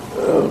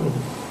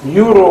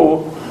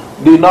euro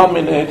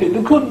denominated,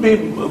 it could be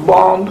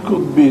bond,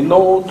 could be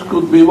note,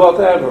 could be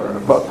whatever,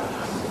 but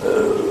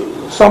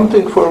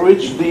something for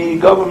which the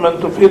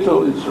government of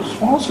Italy is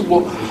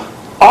responsible,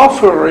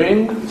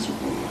 offering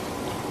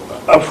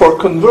for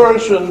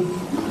conversion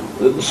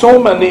so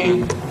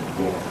many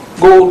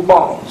gold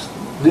bonds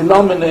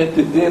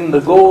denominated in the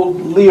gold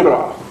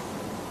lira,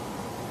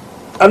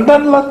 and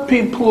then let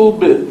people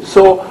bid.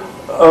 So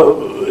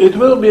it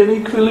will be an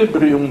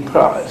equilibrium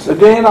price.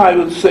 Again, I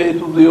would say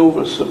it will be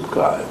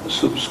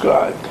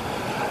oversubscribed.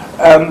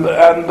 And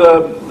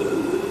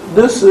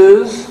this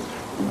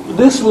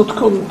would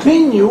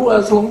continue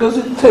as long as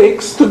it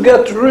takes to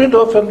get rid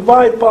of and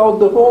wipe out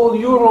the whole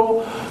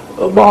euro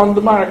bond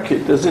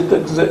market as it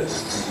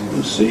exists,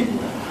 you see?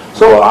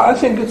 So I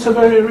think it's a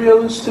very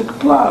realistic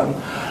plan.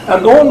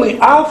 And only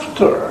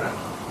after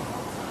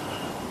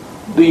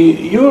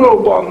the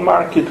Eurobond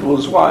market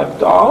was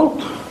wiped out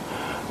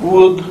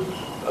would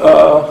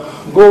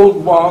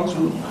gold bonds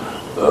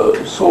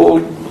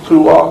sold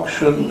through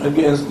auction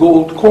against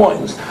gold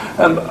coins.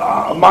 And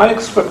my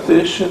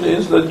expectation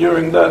is that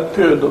during that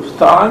period of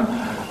time,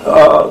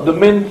 the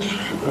mint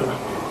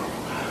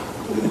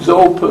is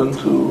open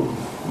to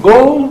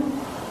gold,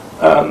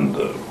 and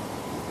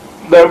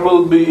there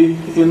will be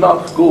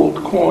enough gold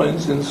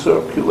coins in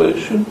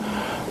circulation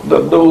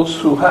that those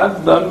who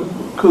had them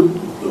could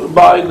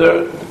buy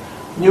their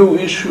new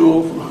issue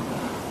of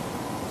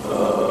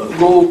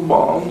gold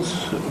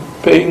bonds,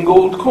 paying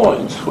gold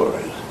coins for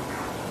it,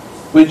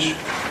 which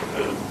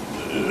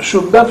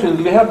should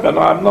definitely happen.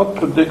 I'm not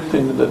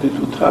predicting that it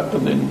would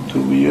happen in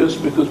 2 years,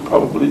 because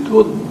probably it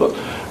wouldn't, but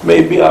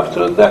maybe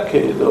after a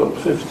decade or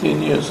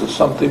 15 years or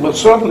something, but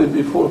certainly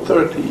before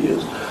 30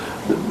 years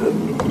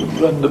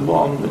when the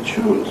bond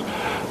matures.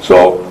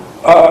 So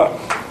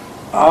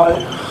I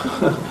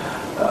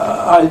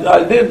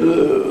did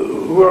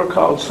work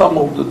out some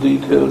of the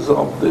details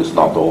of this,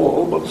 not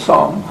all, but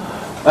some,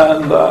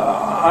 and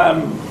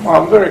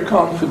I'm very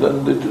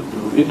confident that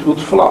it would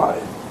fly.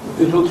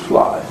 It would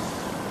fly,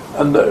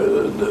 and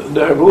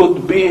there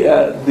would be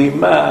a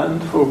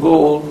demand for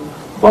gold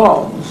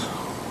bonds.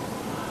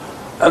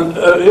 And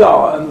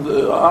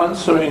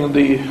answering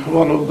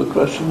one of the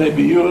questions,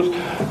 maybe yours,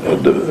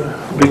 at the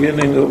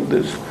beginning of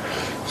this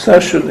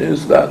session,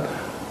 is that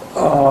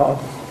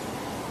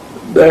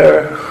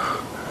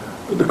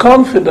the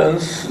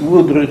confidence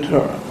would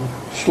return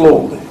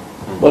slowly,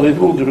 but it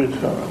would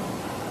return,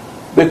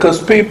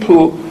 because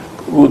people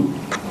would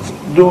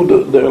do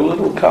their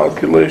little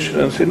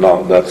calculation and say,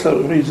 no, that's a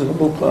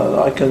reasonable plan.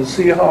 I can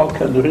see how I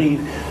can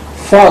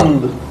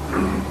refund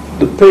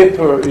the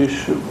paper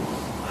issue.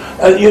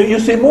 And you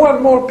see, more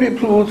and more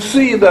people would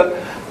see that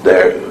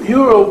their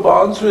euro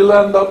bonds will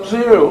end up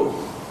zero,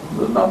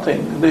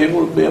 nothing. They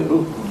will be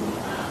able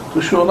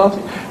to show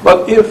nothing.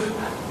 But if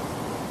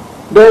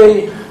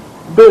they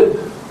bid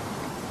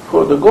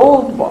for the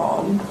gold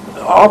bond,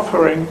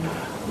 offering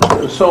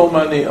so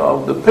many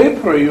of the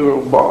paper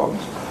euro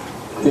bonds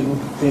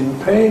in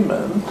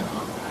payment,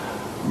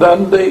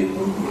 then they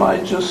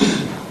might just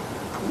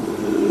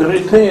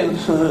retain,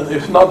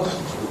 if not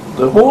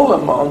the whole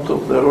amount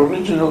of their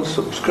original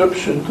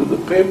subscription to the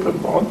paper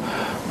bond,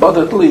 but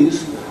at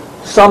least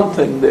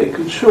something they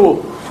could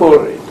show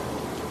for it.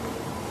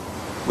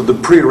 Well, the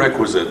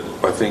prerequisite,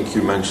 I think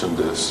you mentioned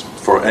this,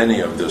 for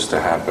any of this to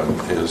happen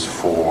is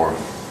for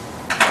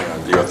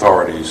the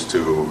authorities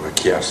to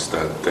acquiesce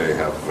that they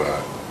have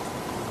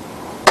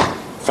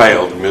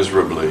failed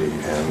miserably,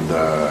 and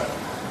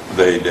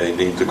they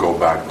need to go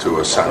back to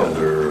a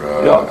sounder.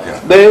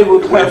 They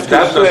would have if to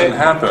that say, doesn't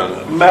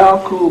happen, mea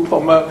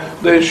culpa,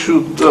 they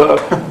should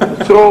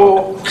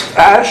throw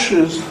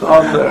ashes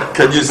on there.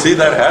 can you see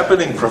that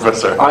happening,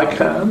 Professor? I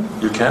can.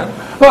 You can?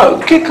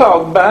 Well, kick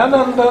out Ben,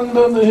 and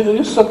then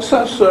his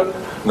successor.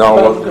 No,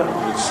 well,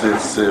 it's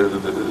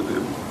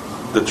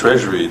the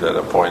Treasury that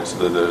appoints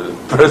the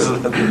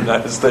President of the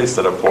United States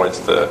that appoints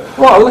the...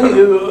 Well, he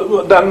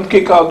then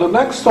kick out the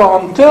next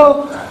one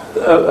until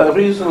a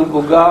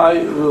reasonable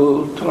guy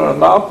will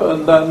turn up,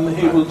 and then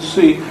he would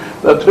see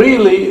that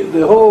really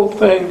the whole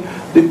thing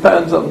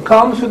depends on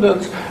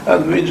confidence,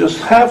 and we just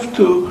have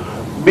to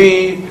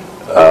be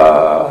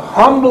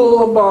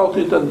humble about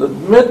it and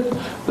admit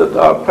that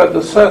our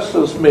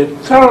predecessors made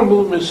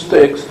terrible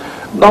mistakes,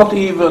 not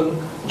even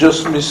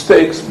just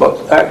mistakes, but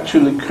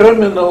actually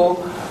criminal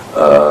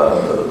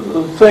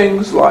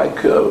things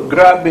like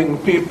grabbing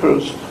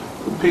people's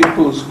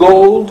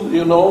gold,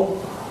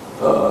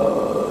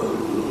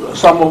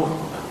 some of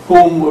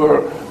whom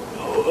were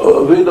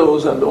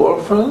widows and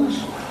orphans,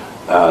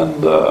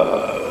 and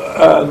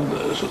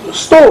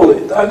stole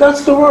it.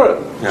 That's the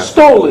word. Yeah.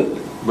 Stole it.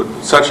 But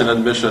such an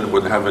admission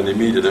would have an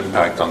immediate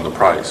impact on the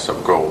price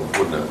of gold,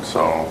 wouldn't it?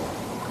 So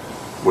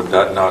would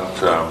that not...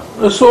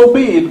 So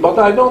be it, but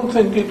I don't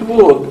think it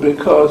would,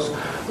 because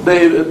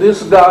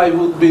this guy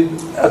would be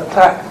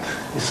attacked,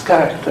 his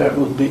character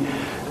would be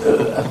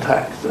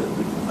attacked.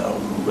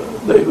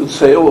 They would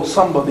say, oh,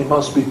 somebody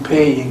must be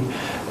paying,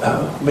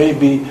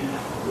 maybe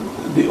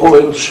the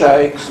oil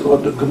sheiks or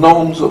the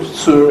gnomes of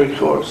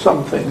Zurich or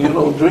something,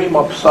 dream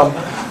up some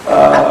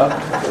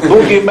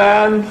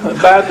boogeyman, a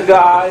bad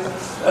guy.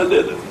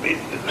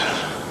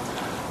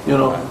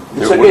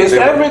 It's against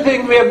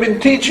everything we have been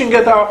teaching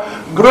at our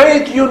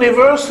great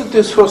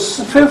universities for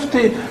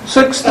 50,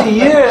 60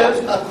 years.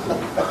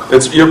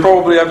 You're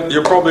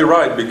probably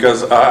right,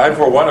 because I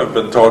for one have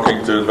been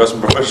talking to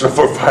investment professionals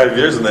for 5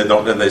 years and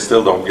they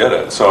still don't get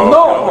it. So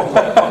No.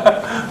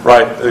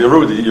 Right,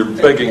 Rudy, you're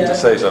begging to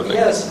say something.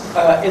 Yes,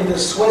 in the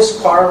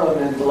Swiss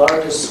parliament, the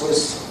largest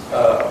Swiss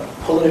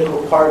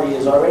political party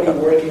is already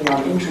working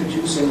on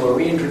introducing or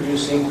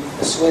reintroducing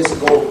the Swiss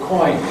gold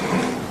coin.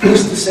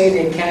 Who's to say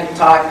they can't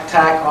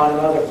tack on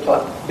another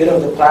bit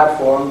of the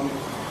platform,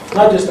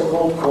 not just a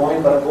gold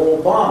coin, but a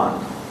gold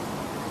bond?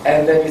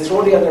 And then you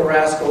throw the other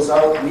rascals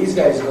out, and these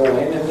guys go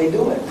in, and they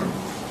do it.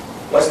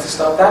 What's to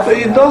stop that from It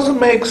happening? doesn't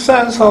make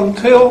sense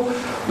until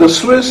the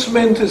Swiss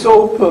mint is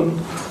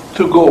open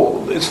to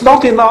gold. It's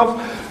not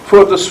enough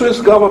for the Swiss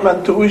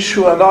government to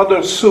issue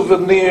another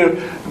souvenir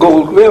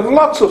gold. We have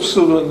lots of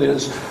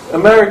souvenirs.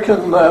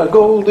 American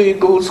gold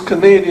eagles,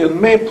 Canadian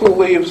maple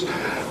leaves,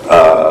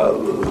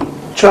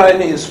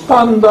 Chinese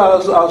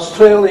pandas,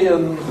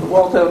 Australian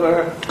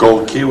whatever.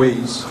 Gold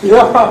kiwis.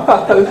 Yeah,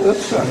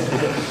 that's right.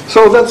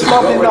 So that's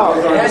not enough.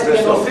 It has to be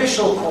an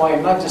official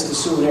coin, not just a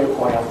souvenir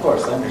coin, of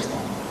course, I understand.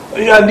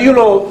 And you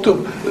know,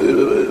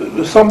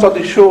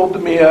 somebody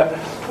showed me a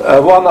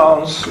 1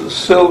 ounce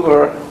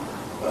silver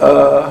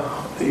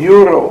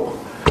euro.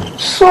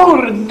 So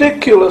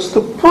ridiculous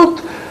to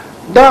put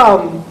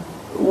down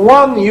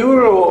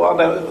 €1 on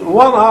a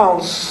 1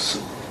 ounce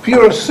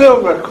pure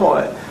silver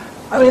coin.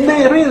 I mean,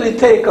 they really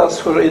take us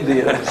for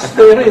idiots.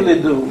 They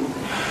really do.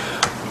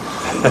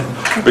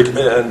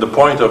 And the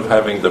point of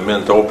having the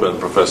mint open,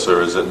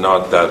 Professor, is it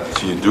not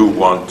that you do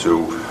want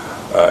to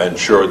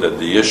ensure that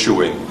the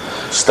issuing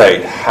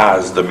state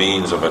has the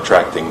means of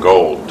attracting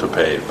gold to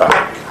pay it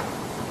back?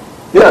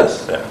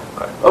 Yes. Yeah,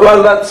 right.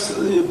 Well, that's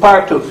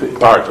part of it.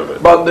 Part of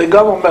it. But the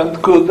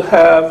government could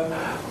have,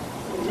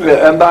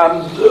 and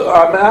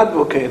I'm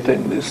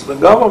advocating this, the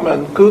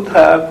government could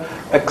have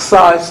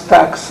excise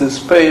taxes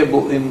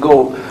payable in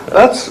gold.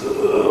 That's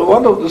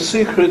one of the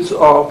secrets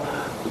of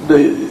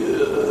the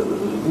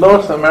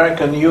North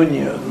American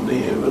Union,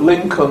 the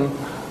Lincoln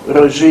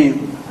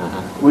regime,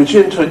 which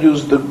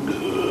introduced the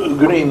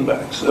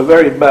greenbacks, a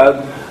very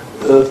bad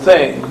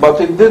thing, but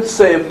it did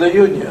save the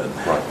Union.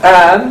 Right.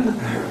 And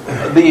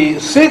the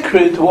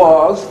secret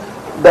was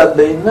that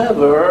they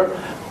never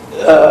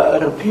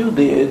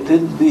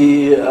repudiated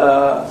the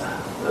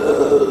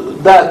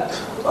debt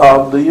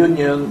of the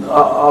Union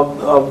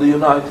of the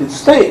United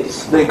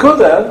States. They could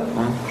have.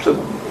 So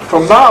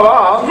from now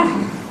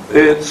on,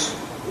 it's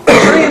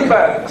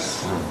greenbacks.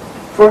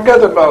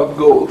 Forget about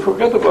gold.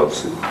 Forget about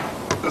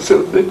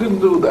silver. They didn't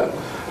do that.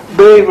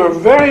 They were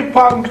very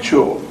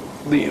punctual.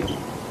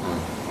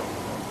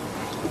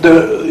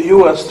 The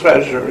U.S.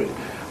 Treasury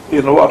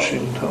in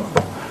Washington,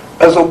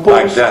 as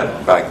opposed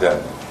Back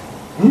then.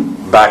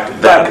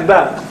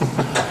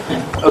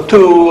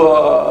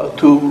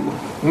 to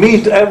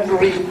meet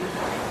every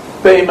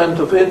payment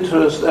of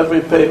interest,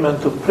 every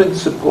payment of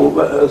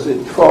principal as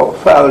it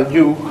fell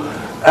due,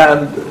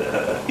 and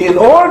in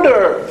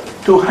order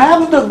to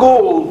have the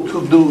gold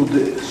to do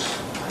this,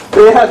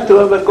 they had to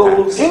have a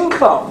gold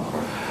income,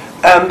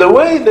 and the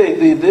way they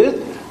did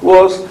it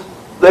was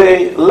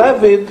they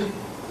levied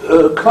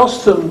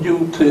custom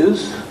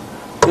duties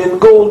in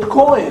gold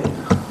coin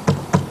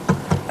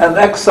and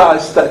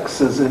excise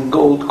taxes in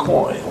gold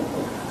coin,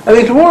 and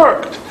it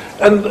worked.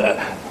 And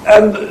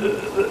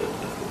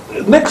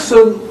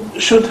Nixon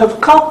should have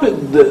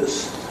copied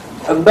this,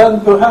 and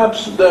then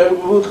perhaps there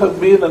would have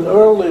been an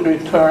early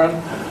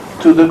return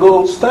to the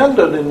gold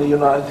standard in the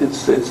United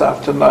States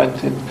after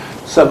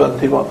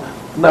 1971.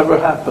 Never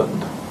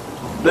happened.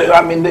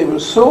 They were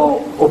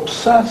so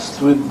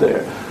obsessed with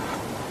their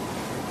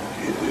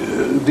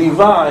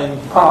divine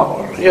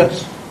power.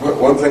 Yes.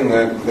 One thing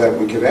that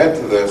we could add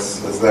to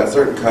this is that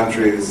certain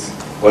countries,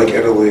 like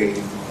Italy,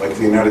 like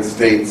the United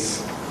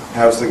States,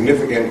 have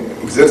significant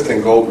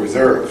existing gold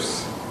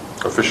reserves.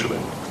 Officially.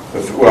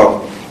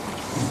 Well,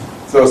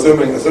 so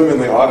assuming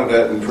they audit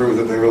it and prove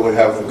that they really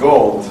have the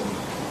gold,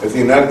 if the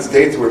United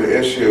States were to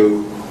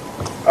issue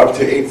up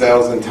to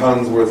 8,000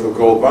 tons worth of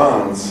gold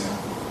bonds,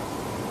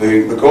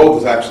 the gold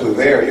is actually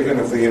there. Even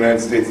if the United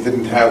States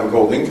didn't have a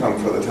gold income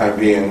for the time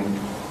being,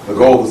 the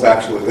gold is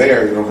actually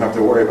there. You don't have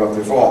to worry about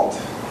default.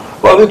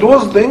 Well, it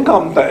was the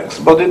income tax,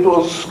 but it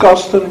was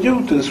custom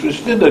duties,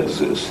 which did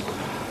exist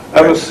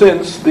ever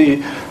since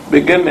the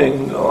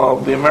beginning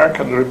of the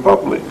American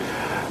Republic.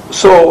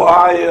 So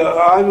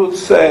I would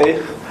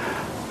say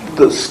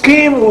the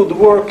scheme would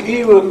work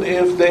even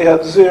if they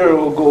had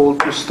zero gold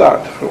to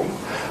start from,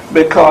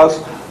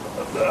 because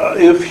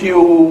if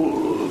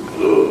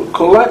you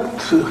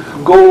collect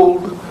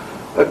gold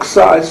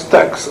excise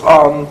tax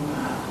on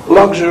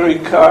luxury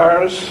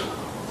cars,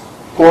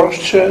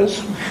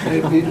 Porsches,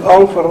 maybe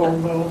Alfa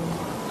Romeo,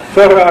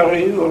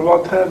 Ferrari, or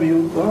what have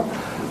you,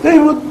 they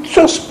would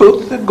just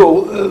put the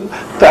gold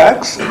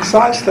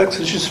excise tax,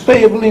 which is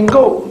payable in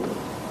gold.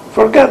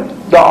 Forget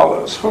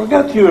dollars,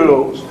 forget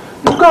euros.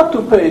 You've got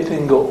to pay it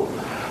in gold.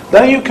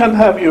 Then you can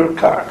have your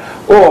car.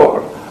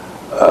 Or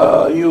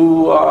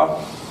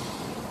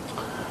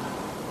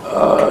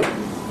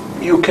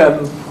you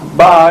can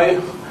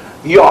buy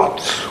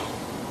yachts.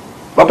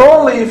 But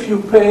only if you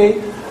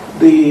pay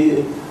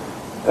the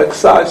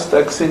excise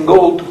tax in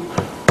gold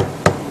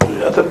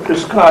at a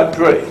prescribed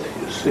rate,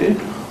 you see.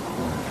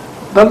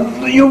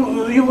 Then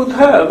you would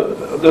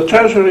have, the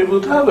Treasury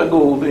would have a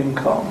gold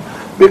income.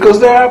 Because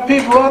there are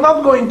people who are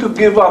not going to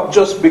give up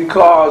just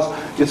because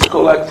it's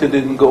collected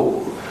in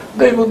gold.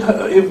 They would,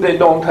 if they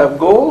don't have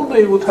gold,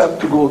 they would have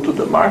to go to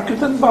the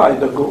market and buy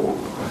the gold.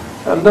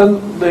 And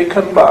then they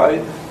can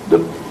buy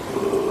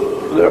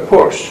their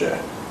Porsche.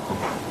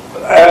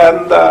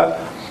 And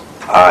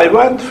I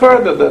went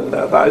further than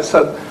that. I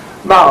said,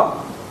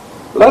 now,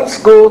 let's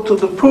go to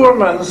the poor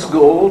man's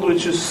gold,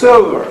 which is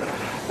silver.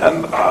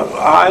 And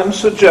I'm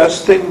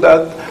suggesting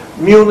that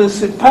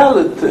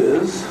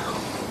municipalities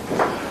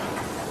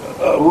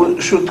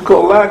should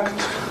collect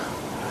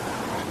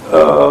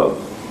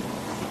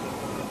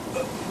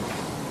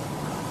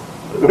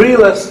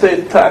real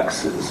estate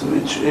taxes,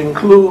 which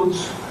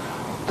includes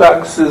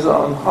taxes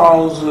on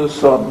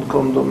houses, on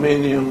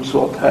condominiums,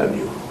 what have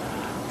you,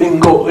 in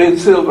gold, in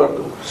silver,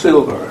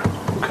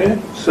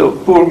 okay? So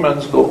poor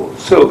man's gold,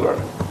 silver,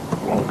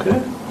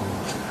 okay?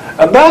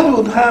 And that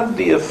would have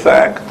the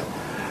effect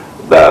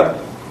that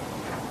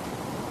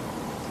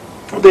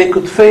they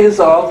could phase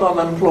out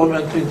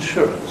unemployment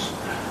insurance,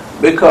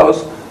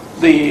 because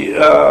the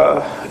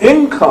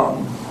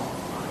income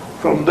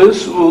from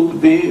this would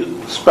be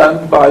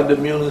spent by the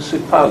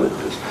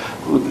municipalities,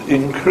 would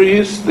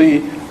increase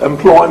the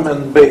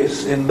employment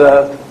base in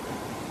that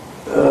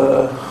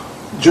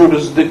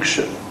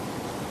jurisdiction.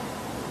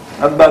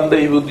 And then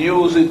they would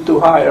use it to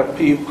hire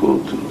people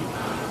to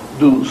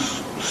do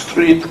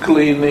street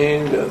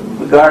cleaning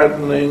and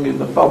gardening in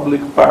the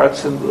public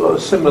parts and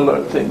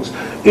similar things,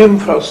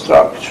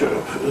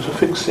 infrastructure,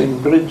 fixing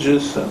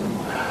bridges and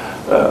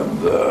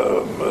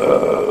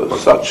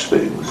such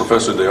things.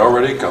 Professor, they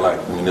already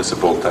collect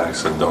municipal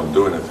tax and don't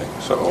do anything.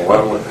 So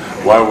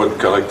why would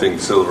collecting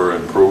silver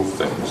improve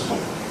things?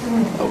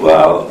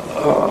 Well,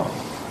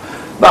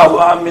 now,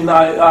 I mean,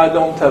 I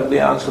don't have the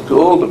answer to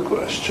all the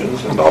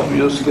questions, and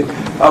obviously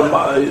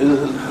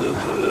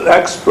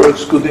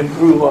experts could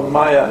improve on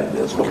my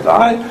ideas, but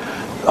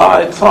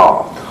I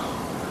thought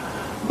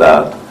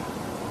that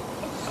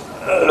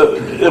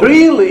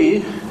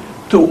really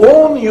to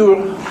own your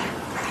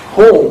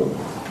home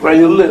where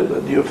you live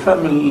and your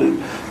family live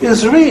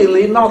is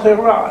really not a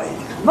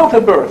right, not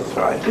a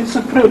birthright, it's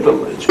a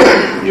privilege.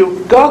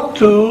 You've got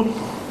to,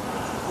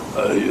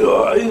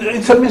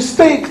 it's a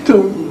mistake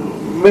to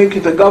make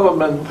it a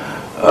government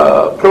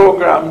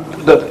program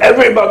that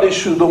everybody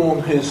should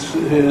own his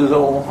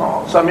own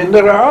house. I mean,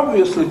 there are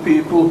obviously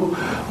people who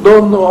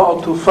don't know how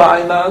to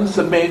finance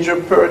a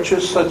major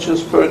purchase, such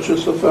as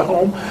purchase of a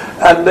home,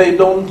 and they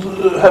don't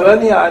have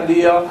any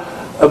idea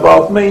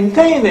about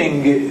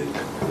maintaining it.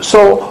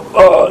 So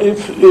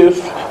if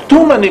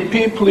too many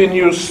people in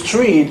your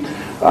street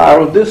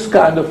are of this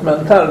kind of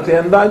mentality,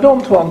 and I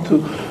don't want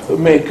to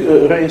make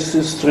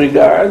racist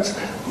regards,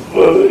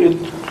 it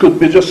could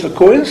be just a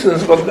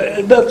coincidence, but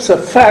that's a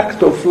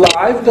fact of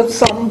life that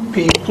some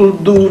people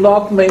do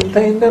not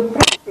maintain their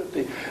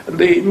property.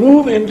 They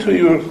move into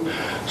your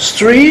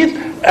street,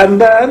 and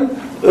then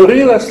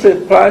real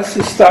estate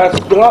prices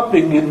start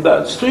dropping in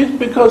that street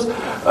because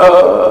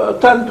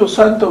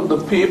 10% of the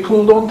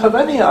people don't have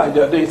any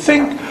idea. They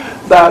think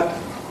that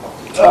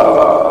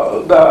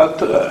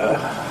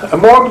a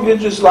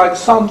mortgage is like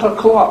Santa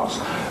Claus,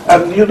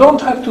 and you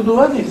don't have to do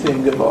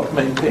anything about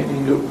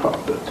maintaining your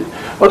property.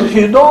 But if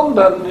you don't,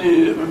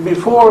 then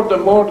before the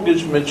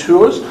mortgage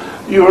matures,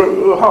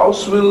 your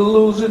house will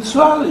lose its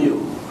value.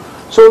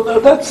 So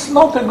that's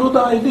not a good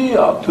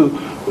idea to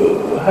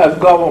have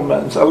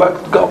governments,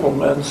 elect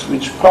governments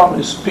which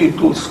promise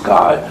people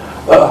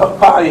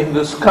pie in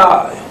the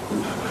sky,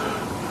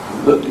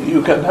 that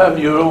you can have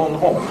your own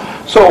home.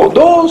 So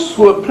those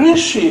who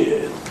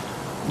appreciate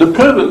the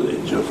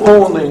privilege of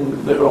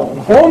owning their own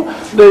home,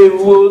 they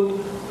would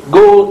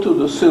go to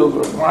the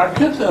silver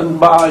market and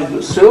buy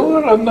the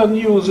silver and then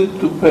use it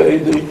to pay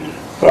the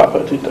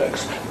property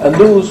tax. And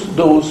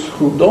those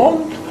who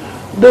don't,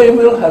 they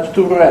will have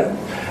to rent.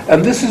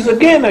 And this is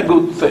again a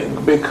good thing,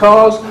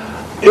 because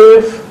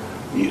if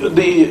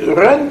the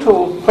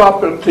rental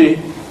property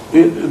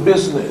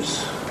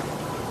business,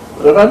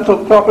 the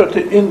rental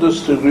property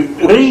industry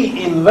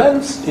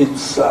reinvents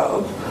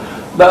itself,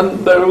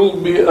 then there will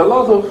be a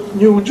lot of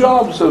new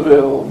jobs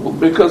available,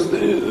 because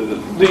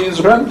these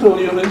rental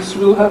units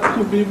will have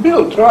to be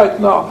built. Right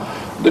now,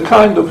 the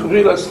kind of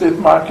real estate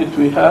market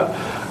we have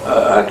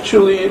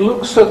actually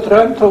looks at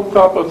rental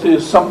property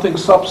as something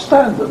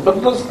substandard, but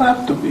it doesn't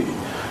have to be.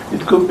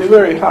 It could be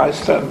very high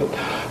standard.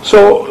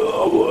 So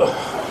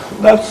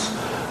that's,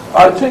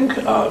 I think,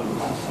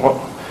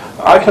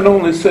 I can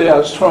only say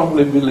I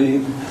strongly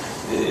believe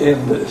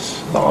in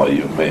this. Now,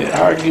 you may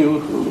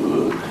argue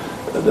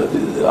that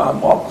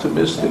I'm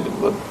optimistic,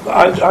 but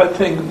I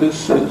think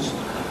this is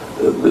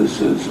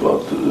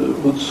what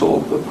would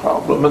solve the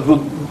problem. It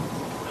would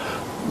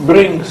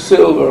bring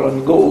silver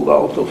and gold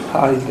out of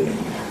hiding,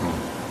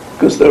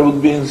 because there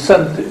would be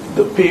incentive.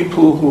 The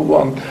people who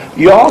want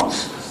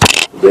yachts,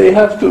 they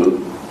have to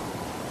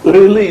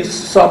release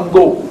some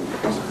gold.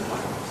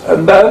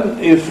 And then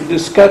if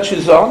this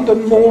catches on,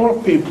 then more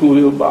people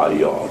will buy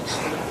yachts.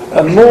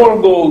 And more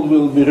gold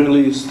will be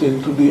released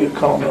into the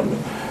economy.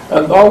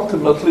 And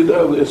ultimately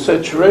there will be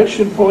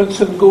saturation points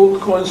and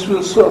gold coins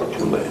will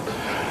circulate.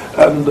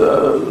 And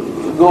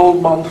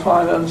gold bond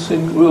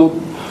financing will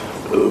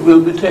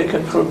be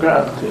taken for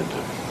granted.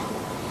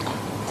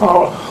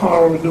 How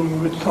are we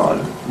doing with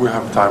time? We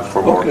have time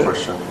for more Okay.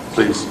 questions,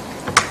 please.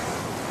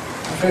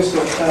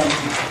 Professor,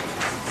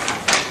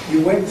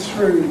 you went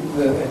through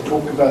and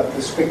talked about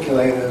the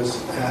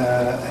speculators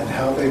and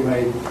how they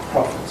made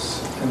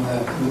profits in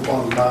the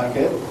bond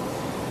market.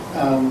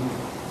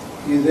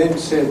 You then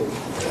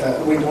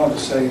went on to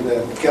say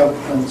that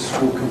governments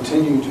will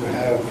continue to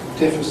have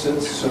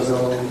deficits, so there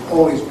will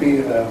always be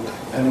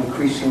an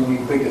increasingly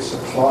bigger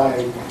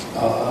supply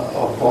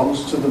of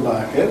bonds to the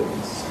market.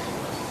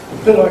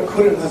 But I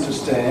couldn't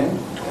understand,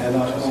 and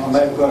I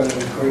may have got it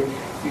incorrect,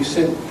 you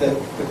said that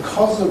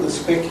because of the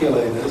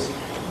speculators,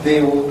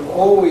 there will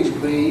always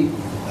be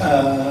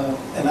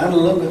an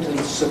unlimited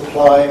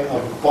supply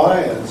of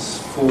buyers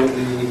for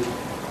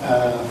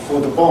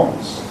the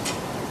bonds.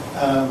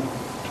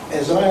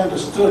 As I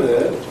understood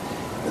it,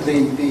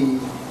 the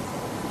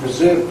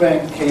Reserve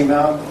Bank came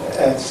out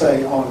at,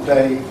 say, on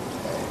day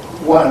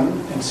 1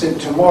 and said,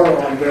 tomorrow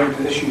I'm going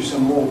to issue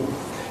some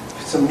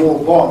more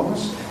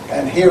bonds,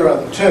 and here are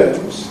the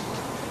terms.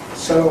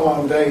 So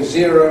on day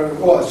 0,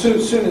 well, as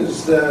soon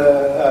as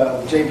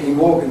the JP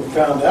Morgan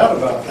found out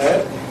about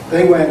that,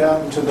 they went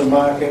out into the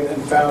market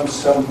and found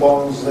some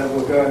bonds that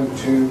were going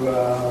to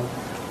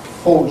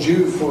fall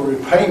due for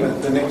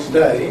repayment the next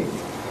day,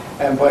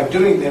 and by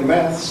doing their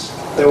maths,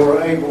 they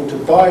were able to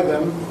buy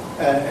them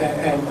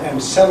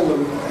and sell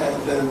them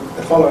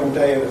the following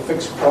day at a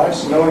fixed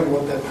price, knowing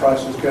what that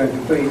price was going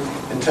to be,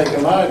 and take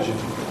a margin.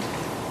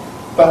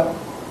 But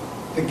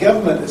the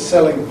government is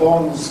selling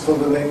bonds for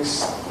the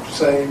next,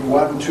 say,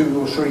 1,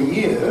 2 or 3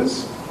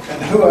 years,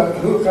 and who are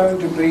going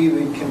to be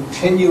the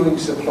continuing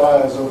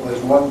suppliers of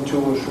those 1, 2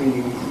 or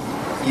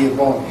 3 year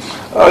bonds?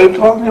 Are you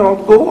talking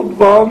about gold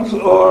bonds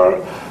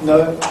or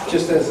No,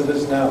 just as it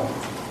is now.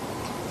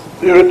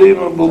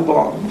 irredeemable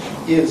bonds?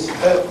 Yes,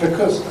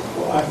 because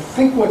I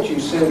think what you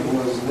said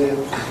was that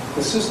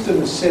the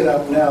system is set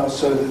up now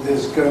so that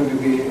there's going to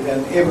be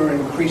an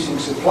ever-increasing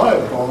supply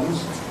of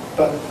bonds,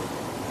 but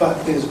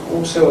there's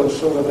also a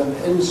sort of an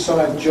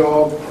inside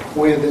job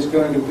where there's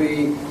going to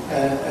be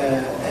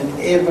an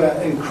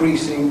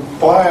ever-increasing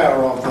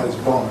buyer of those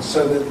bonds,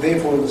 so that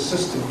therefore the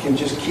system can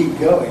just keep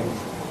going.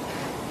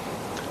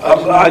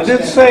 I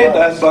did say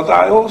that, but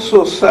I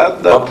also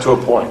said that Up to a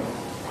point.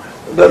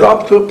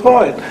 up to a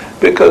point,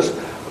 because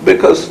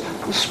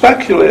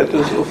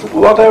speculators,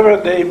 whatever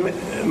they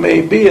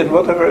may be and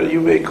whatever you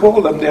may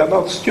call them, they are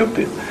not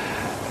stupid,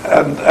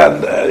 and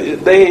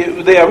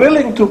they are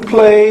willing to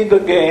play the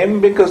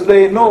game because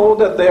they know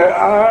that there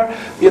are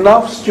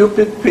enough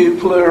stupid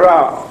people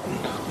around.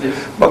 Yes.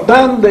 But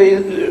then they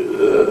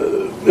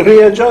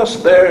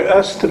readjust their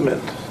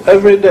estimate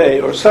every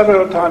day or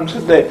several times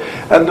a day,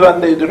 and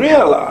when they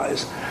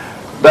realize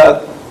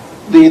that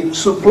the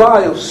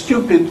supply of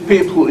stupid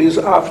people is,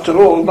 after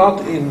all,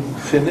 not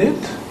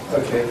infinite,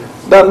 Okay.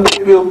 then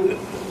they will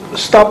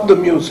stop the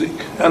music.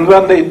 And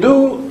when they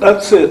do,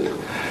 that's it.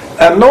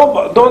 And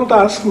don't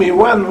ask me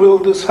when will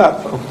this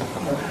happen.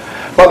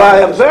 But I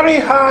have very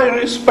high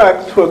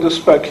respect for the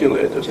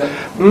speculators.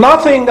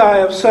 Nothing I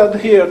have said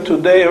here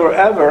today or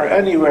ever,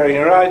 anywhere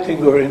in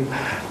writing or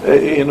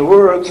in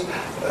words,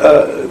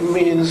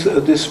 means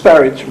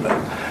disparagement.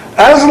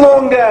 As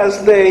long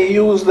as they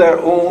use their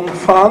own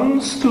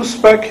funds to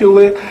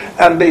speculate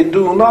and they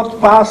do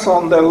not pass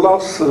on their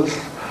losses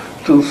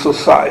to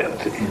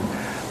society.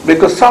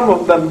 Because some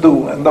of them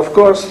do, and of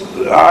course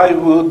I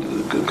would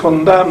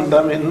condemn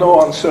them in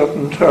no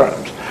uncertain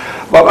terms.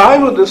 But I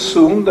would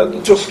assume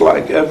that just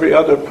like every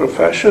other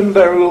profession,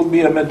 there will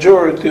be a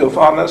majority of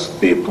honest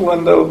people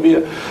and there will be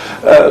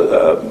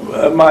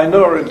a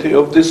minority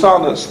of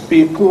dishonest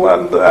people,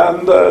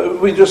 and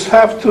we just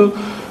have to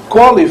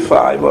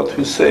qualify what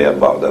we say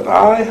about that.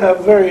 I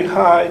have very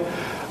high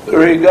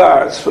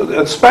regards for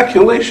that.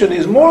 Speculation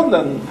is more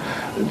than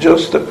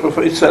just a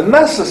profession. It's a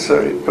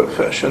necessary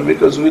profession,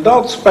 because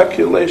without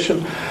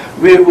speculation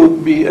we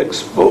would be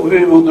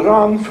we would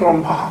run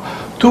from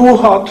too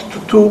hot to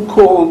too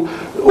cold,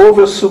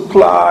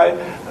 oversupply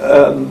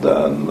and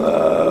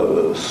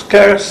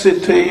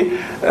scarcity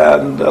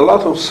and a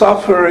lot of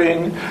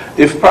suffering.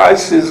 If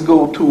prices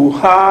go too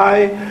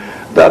high,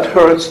 that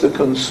hurts the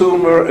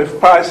consumer. If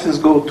prices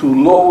go too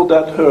low,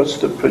 that hurts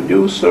the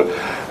producer.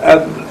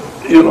 And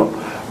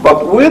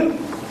but with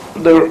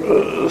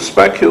the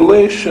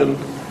speculation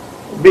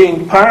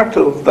being part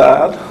of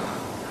that,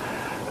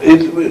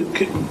 it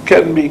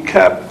can be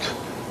kept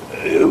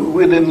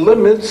within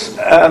limits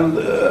and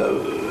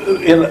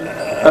in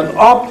an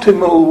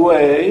optimal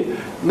way.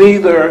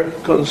 Neither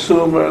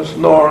consumers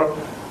nor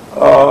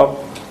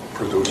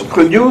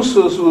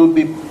producers will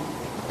be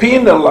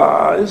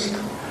penalized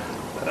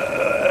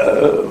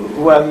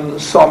when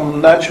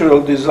some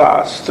natural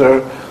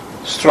disaster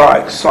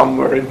strike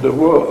somewhere in the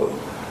world.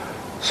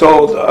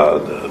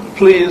 So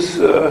please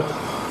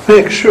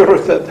make sure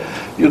that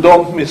you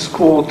don't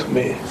misquote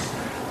me.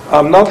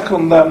 I'm not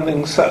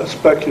condemning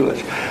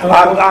speculation.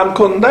 I'm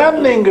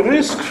condemning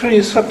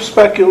risk-free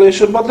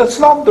speculation, but that's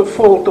not the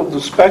fault of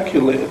the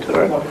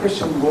speculator. My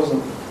question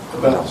wasn't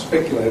about the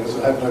speculators,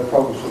 I have no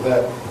problems with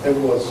that. It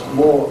was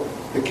more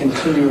the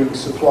continuing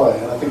supply,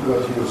 and I think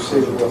what you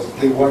said was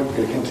there won't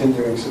be a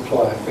continuing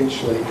supply.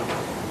 Eventually,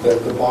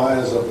 the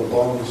buyers of the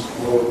bonds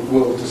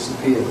will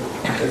disappear.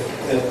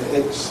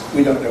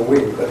 We don't know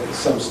when, but at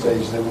some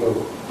stage they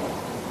will.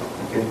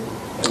 Okay.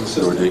 And the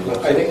system,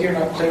 I think you're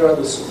not clear on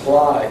the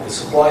supply. The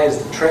supply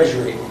is the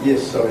Treasury.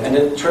 yes, sorry. And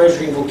the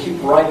Treasury will keep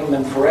writing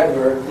them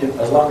forever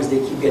as long as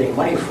they keep getting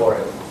money for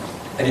it.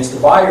 And it's the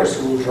buyers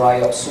who will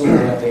dry up sooner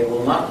and they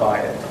will not buy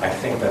it. I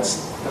think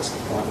that's the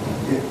point.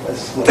 Yeah,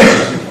 that's what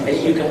I'm And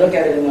you can look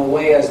at it in a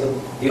way as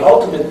the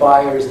ultimate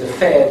buyer is the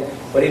Fed,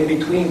 but in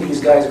between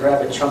these guys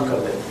grab a chunk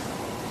of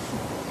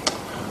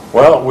it.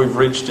 Well, we've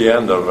reached the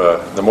end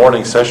of the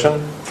morning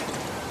session,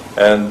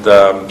 and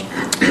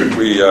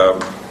we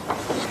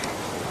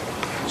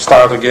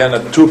start again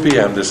at 2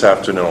 p.m. this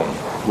afternoon.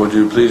 Would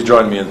you please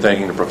join me in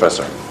thanking the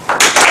professor?